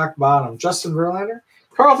hit rock bottom. Justin Verlander.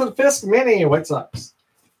 Carlton Fisk, mini, White Sox.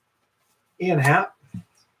 Ian Happ.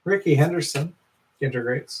 Ricky Henderson, Ginter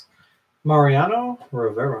Greats. Mariano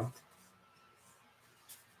Rivera.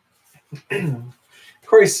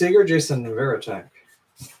 Corey Seager, Jason Veritek.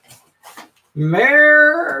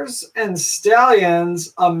 Mares and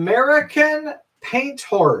Stallions, American Paint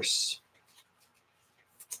Horse.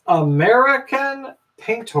 American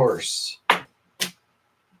Paint Horse.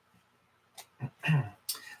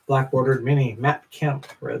 Black bordered mini, Matt Kemp,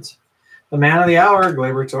 Reds. The Man of the Hour,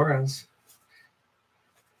 Gleyber Torres.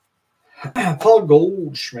 Paul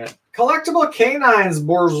Goldschmidt. Collectible Canines,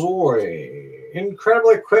 Borzoi.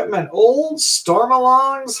 Incredible Equipment, Old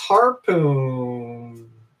Stormalong's Harpoon.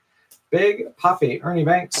 Big Poppy, Ernie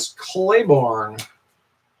Banks, Claiborne.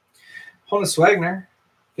 Honus Wagner,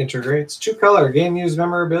 Ginter Greats. 2-color game used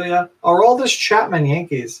memorabilia. Aroldis Chapman,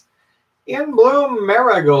 Yankees. In Bloom,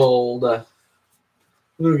 Marigold.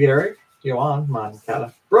 Lou Gehrig, Yoan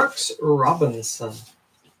Moncada. Brooks Robinson.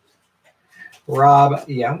 Rob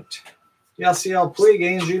Yount. Yasiel Puig,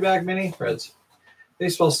 A&G back mini, Reds.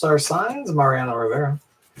 Baseball Star Signs, Mariano Rivera.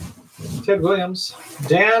 Ted Williams.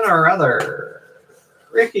 Dan Rather.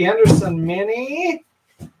 Ricky Henderson mini.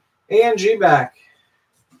 A&G back.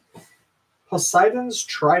 Poseidon's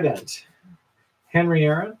Trident. Henry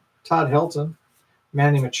Aaron. Todd Helton.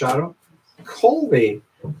 Manny Machado. Colby.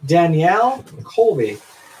 Danielle Colby.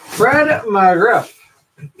 Fred McGriff.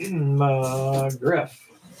 McGriff.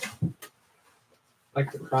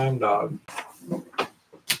 Like the crime dog.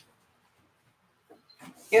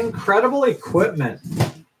 Incredible Equipment.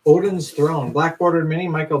 Odin's Throne. Black bordered mini.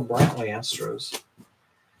 Michael Brantley Astros.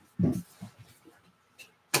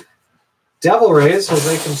 Devil Rays.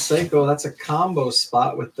 Jose Canseco. That's a combo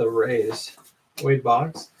spot with the Rays. Wade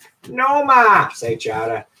Boggs. Noma. Say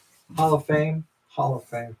Chada. Hall of Fame. Hall of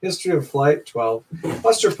Fame. History of Flight. 12.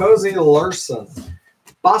 Buster Posey. Larson.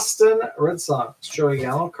 Boston Red Sox. Joey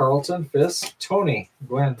Gallo. Carlton. Fisk. Tony.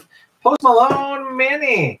 Gwynn. Post Malone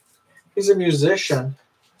mini. He's a musician.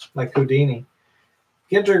 Like Houdini.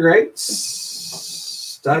 Ginter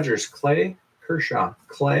Greats. Dodgers. Clay Kershaw.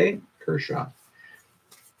 Clay Kershaw.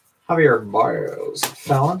 Javier Barrios.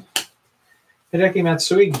 Fallon. Hideki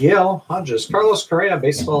Matsui. Gil Hodges. Carlos Correa.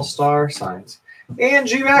 Baseball Star Signs.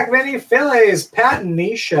 A&G back mini Phillies. Pat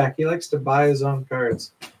Neshek. He likes to buy his own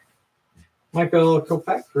cards. Michael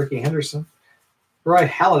Kopech. Ricky Henderson. Roy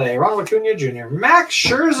Halladay. Ronald Acuna Jr. Max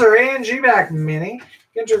Scherzer. A&G back mini.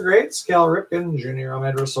 Ginter Greats. Cal Ripken Jr.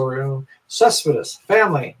 Ahmed Rosario. Cespedes.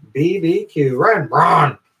 Family. BBQ. Ryan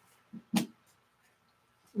Braun.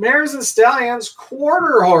 Mares and Stallions.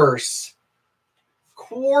 Quarter Horse.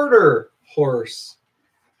 Quarter Horse.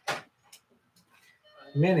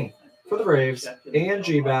 Mini. For the Braves.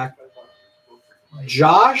 A&G back.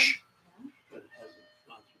 Josh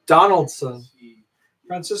Donaldson.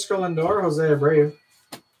 Francisco Lindor. Jose Abreu.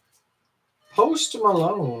 Post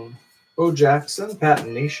Malone. Bo Jackson. Pat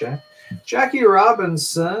Neshek. Jackie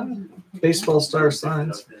Robinson. Baseball Star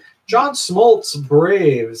Signs. John Smoltz.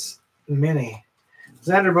 Braves. Mini.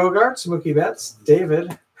 Xander Bogaerts. Mookie Betts.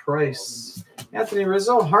 David Price. Anthony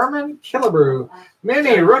Rizzo. Harmon Killebrew.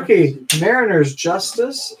 Mini. Rookie. Mariners.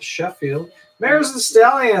 Justice. Sheffield. Mares and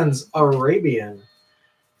Stallions. Arabian.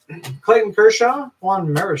 Clayton Kershaw. Juan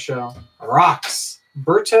Marichal. Rocks.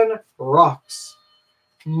 Burton Rocks.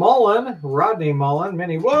 Mullen. Rodney Mullen.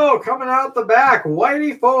 Mini. Whoa, coming out the back.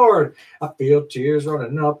 Whitey Ford. I feel tears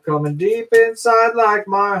running up, coming deep inside like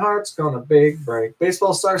my heart's gonna big break.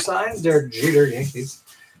 Baseball Star Signs. Derek Jeter. Yankees.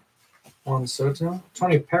 Juan Soto.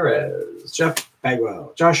 Tony Perez. Jeff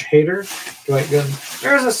Bagwell. Josh Hader. Dwight Gooden.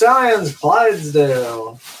 Mares and Stallions.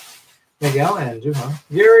 Clydesdale. Miguel Andujar.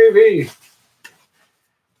 Gary V.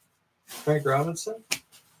 Frank Robinson.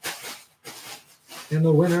 And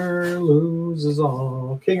the winner loses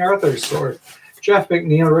all. King Arthur's Sword. Jeff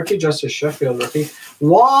McNeil, rookie. Justice Sheffield, rookie.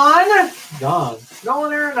 Juan gone.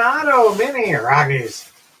 Nolan Arenado, mini. Rockies.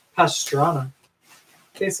 Pastrana.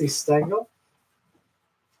 Casey Stengel.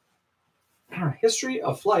 History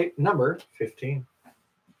of Flight, number 15.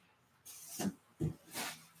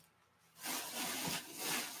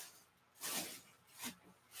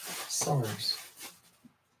 Summers.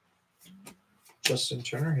 Justin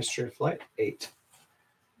Turner, History of Flight, 8.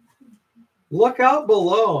 Look Out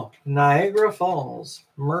Below, Niagara Falls,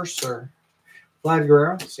 Mercer, Vlad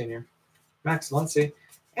Guerrero, Sr., Max Muncy,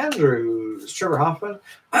 Andrews, Trevor Hoffman,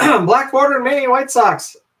 Black Border Mini, White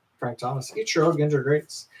Sox, Frank Thomas, Ichiro, Ginter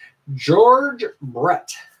Greats, George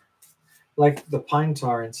Brett, like the Pine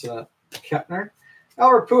Tar incident, Kepner,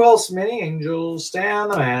 Albert Pujols Mini, Angels, Stan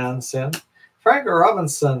the Manson, Frank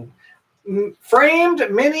Robinson, framed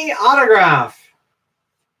mini autograph.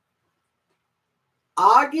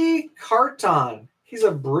 Augie Carton. He's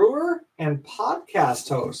a brewer and podcast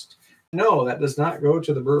host. No, that does not go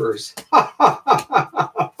to the Brewers.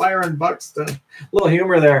 Byron Buxton. A little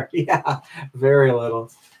humor there. Yeah, very little.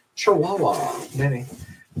 Chihuahua mini.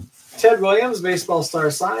 Ted Williams, Baseball Star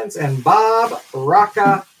Signs, and Bob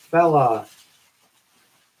Rockefeller.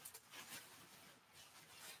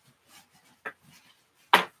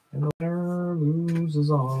 And the winner loses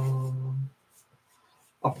all.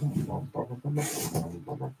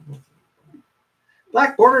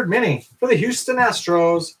 Black bordered mini for the Houston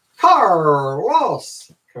Astros,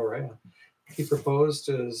 Carlos Correa. He proposed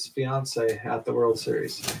to his fiance at the World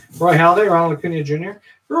Series. Roy Halladay, Ronald Acuna Jr.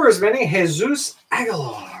 Brewers mini, Jesus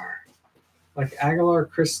Aguilar. Like Aguilar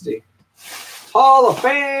Christie. Hall of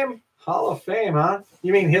Fame, Hall of Fame, huh?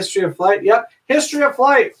 You mean History of Flight? Yep, History of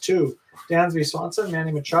Flight. 2. Dansby Swanson,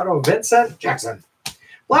 Manny Machado, Vincent Jackson.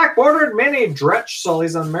 Black bordered mini Dretch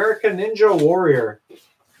Sully's American Ninja Warrior.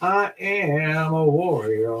 I am a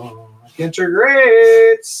warrior. Ginter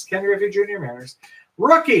Greats. Ken Griffey Jr. Mariners.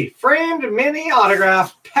 Rookie framed mini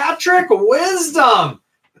autograph Patrick Wisdom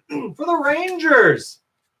for the Rangers.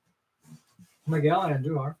 Miguel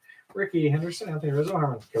Andujar. Ricky Henderson, Anthony Rizzo,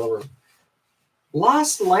 Harmon Gilbert.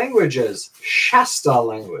 Lost Languages, Shasta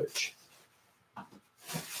language. I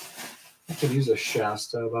could use a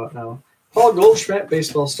Shasta about now. Paul Goldschmidt,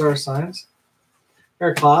 Baseball Star Signs.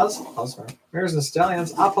 Eric Haas, Mares and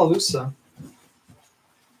Stallions, Appaloosa.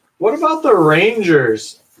 What about the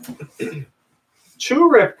Rangers? 2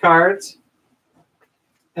 rip cards,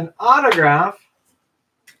 an autograph,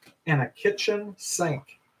 and a kitchen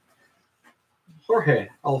sink. Jorge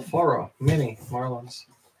Alfaro, Mini Marlins.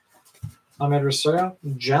 Ahmed Rosario,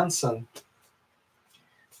 Jensen.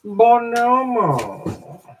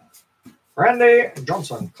 Bonomo. Randy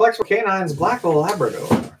Johnson, Collectible Canines, Black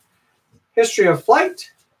Labrador. History of Flight,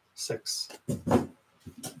 6.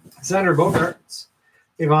 Xander Bogaerts,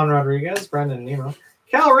 Ivan Rodriguez, Brandon Nemo.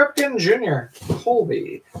 Cal Ripken Jr.,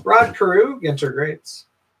 Colby. Rod Carew, Ginter Greats.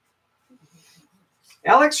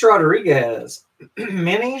 Alex Rodriguez,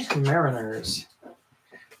 Mini Mariners.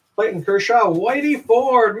 Clayton Kershaw, Whitey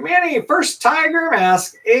Ford, Mini First Tiger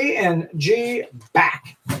Mask, A&G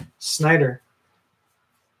back. Snyder.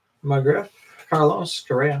 McGriff, Carlos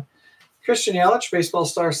Correa. Christian Yelich, Baseball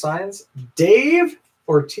Star Signs. Dave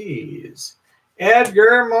Ortiz.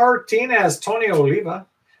 Edgar Martinez, Tony Oliva.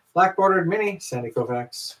 Black bordered mini, Sandy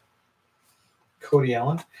Koufax. Cody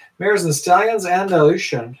Allen. Mares and Stallions,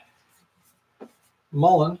 Andalusian.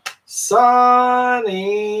 Mullen.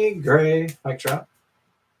 Sonny Gray, Mike Trout.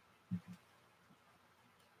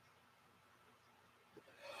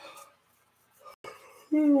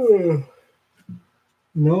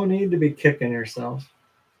 No need to be kicking yourself.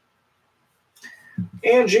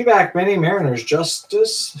 And G-back mini Mariners,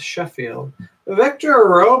 Justice Sheffield. Victor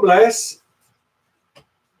Robles.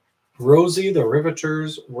 Rosie the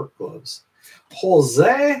Riveter's work gloves.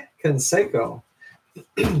 Jose Canseco.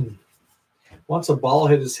 Once a ball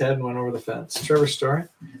hit his head and went over the fence. Trevor Story.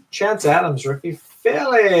 Chance Adams, rookie.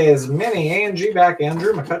 Phillies mini A&G back.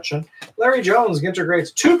 Andrew McCutcheon. Larry Jones, Ginter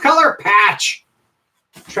Greats. 2-color patch.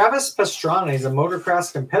 Travis Pastrana is a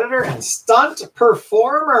motocross competitor and stunt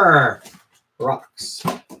performer. Rocks.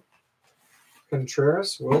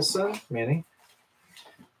 Contreras, Wilson, Mini.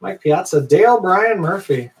 Mike Piazza, Dale Brian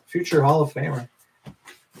Murphy, future Hall of Famer.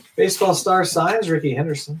 Baseball Star Signs, Ricky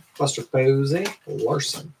Henderson. Buster Posey,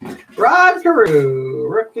 Larson. Rod Carew,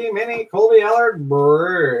 rookie Mini, Colby Allard,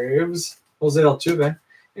 Braves. Jose Altuve.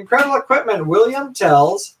 Incredible Equipment, William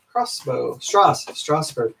Tells, Crossbow,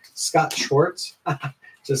 Strasburg, Scott Schwartz.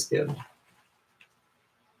 Just kidding.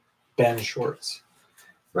 Ben Schwartz.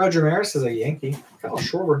 Roger Maris is a Yankee. Kyle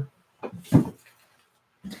Schwarber.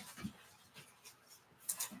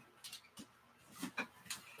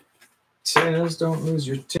 Says don't lose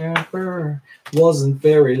your temper. Wasn't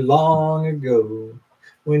very long ago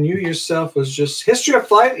when you yourself was just History of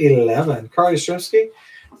Flight 11. Carly Yastrzemski.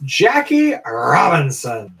 Jackie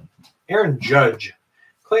Robinson. Aaron Judge.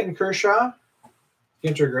 Clayton Kershaw.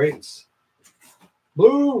 Ginter Greats.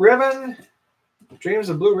 Blue Ribbon. Dreams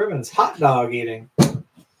of Blue Ribbons. Hot dog eating.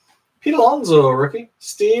 Pete Alonso, rookie.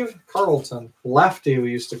 Steve Carlton. Lefty, we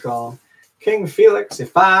used to call him. King Felix.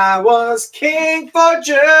 If I was king for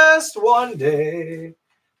just one day.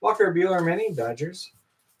 Walker Buehler Mini. Dodgers.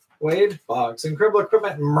 Wade Boggs. Incredible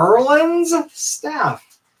Equipment. Merlin's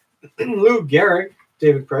staff. Lou Gehrig.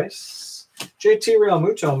 David Price. JT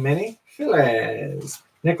Realmuto Mini. Phillies.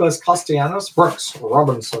 Nicholas Castellanos. Brooks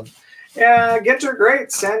Robinson. Ginter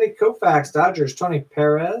Greats, Sandy Koufax, Dodgers, Tony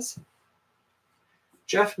Perez.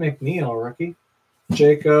 Jeff McNeil, rookie.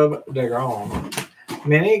 Jacob DeGrom.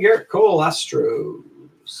 Mini, Garrett Cole,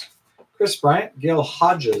 Astros. Chris Bryant, Gil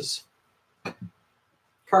Hodges.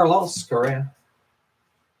 Carlos Correa.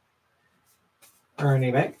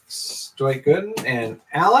 Ernie Banks, Dwight Gooden, and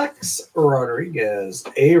Alex Rodriguez.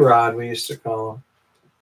 A-Rod, we used to call him.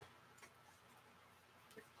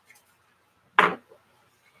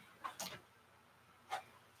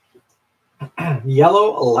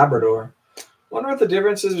 Yellow Labrador. Wonder what the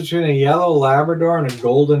difference is between a yellow Labrador and a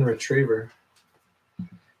golden retriever.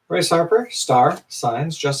 Bryce Harper, Star,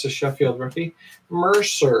 Signs, Justice Sheffield rookie.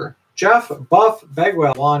 Mercer, Jeff, Buff,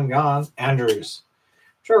 Bagwell, Juan Gone, Andrews.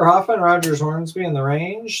 Trevor Hoffman, Rogers Hornsby in the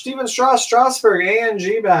range. Steven Strauss, Strasburg,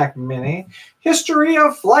 A&G back mini. History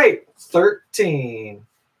of Flight, 13.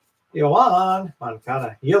 Yoan,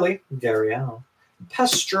 Moncada, Yili, Gary Allen.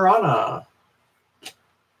 Pastrana.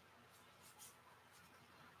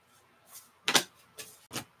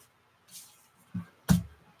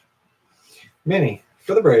 Mini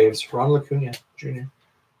for the Braves, Ronald Acuna Jr.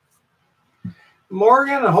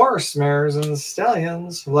 Morgan Horse, Mares and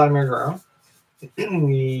Stallions, Vladimir Guerrero.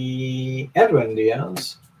 Edwin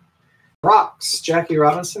Diaz. Rocks, Jackie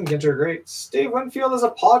Robinson, Ginter Greats. Steve Winfield is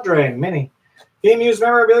a Padre, Mini. Game used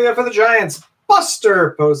memorabilia for the Giants,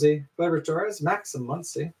 Buster Posey, Gleyber Torres, Maxim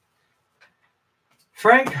Muncy.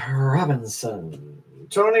 Frank Robinson.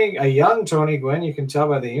 Tony, a young Tony Gwynn, you can tell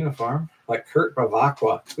by the uniform, like Kurt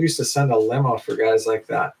Bavacqua. We used to send a limo for guys like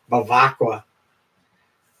that. Bavacqua.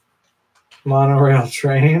 Monorail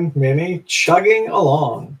train, Mini, chugging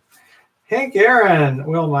along. Hank Aaron,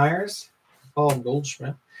 Will Myers, Paul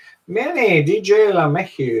Goldschmidt. Manny, DJ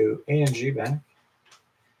LeMahieu, A&G Bank.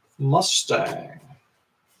 Mustang.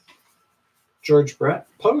 George Brett,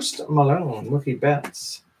 Post Malone, Mookie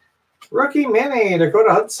Betts. Rookie Manny,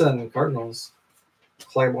 Dakota Hudson, Cardinals.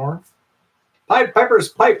 Claiborne. Piper's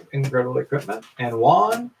Pipe, Incredible Equipment. And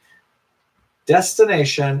Juan,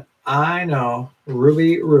 Destination, I know,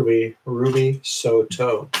 Ruby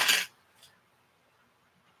Soto.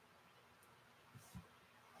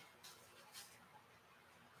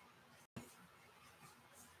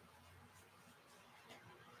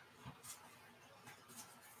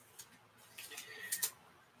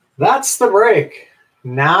 That's the break.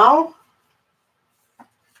 Now,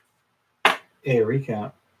 a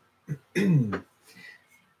recap.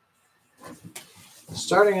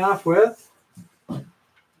 Starting off with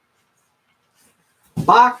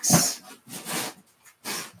box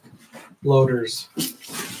loaders.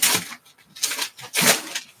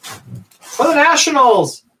 For the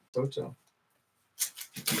Nationals, Soto.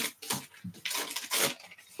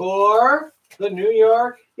 For the New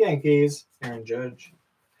York Yankees, Aaron Judge.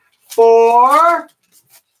 For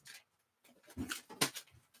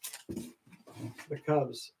the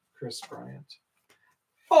Cubs, Chris Bryant.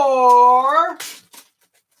 For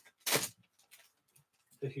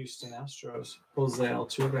the Houston Astros, Jose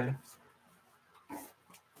Altuve.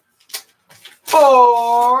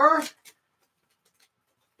 For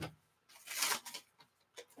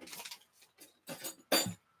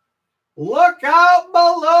look out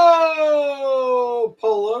below,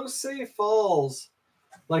 Pelosi Falls.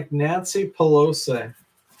 Like Nancy Pelosi.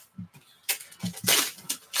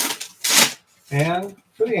 And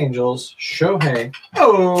for the Angels, Shohei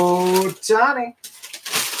Ohtani.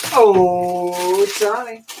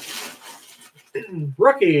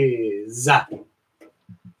 Rookies.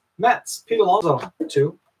 Mets, Pete Alonso,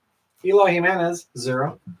 2. Eloy Jimenez,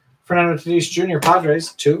 0. Fernando Tatis Jr.,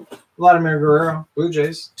 Padres, 2. Vladimir Guerrero, Blue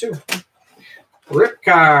Jays, 2. Rip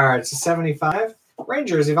cards, 75.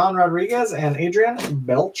 Rangers, Ivan Rodriguez and Adrian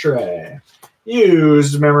Beltre.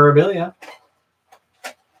 Used memorabilia.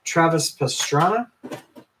 Travis Pastrana,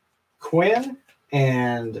 Quinn,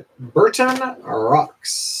 and Burton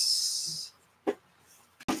Rocks.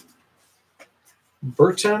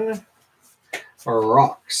 Burton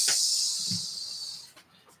Rocks.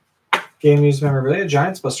 Game used memorabilia.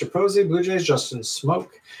 Giants, Buster Posey. Blue Jays, Justin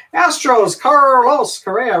Smoke. Astros, Carlos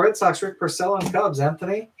Correa. Red Sox, Rick Porcello and Cubs,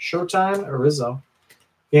 Anthony Showtime Rizzo.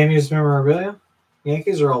 Game used memorabilia.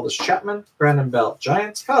 Yankees, Aroldis Chapman, Brandon Belt.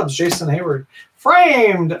 Giants, Cubs, Jason Hayward.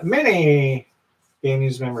 Framed Mini. Game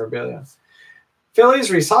used memorabilia. Phillies,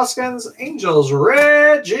 Rhys Hoskins. Angels,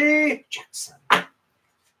 Reggie Jackson.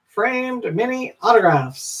 Framed Mini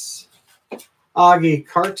Autographs. Augie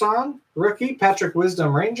Carton, rookie. Patrick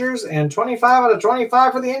Wisdom, Rangers. And 25 out of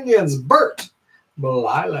 25 for the Indians, Bert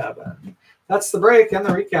Blyleven. That's the break and the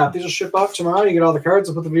recap. These will ship out tomorrow. You get all the cards.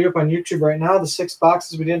 I'll put the video up on YouTube right now. The 6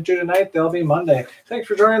 boxes we didn't do tonight, they'll be Monday. Thanks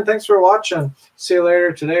for joining. Thanks for watching. See you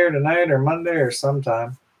later today or tonight or Monday or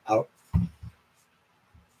sometime.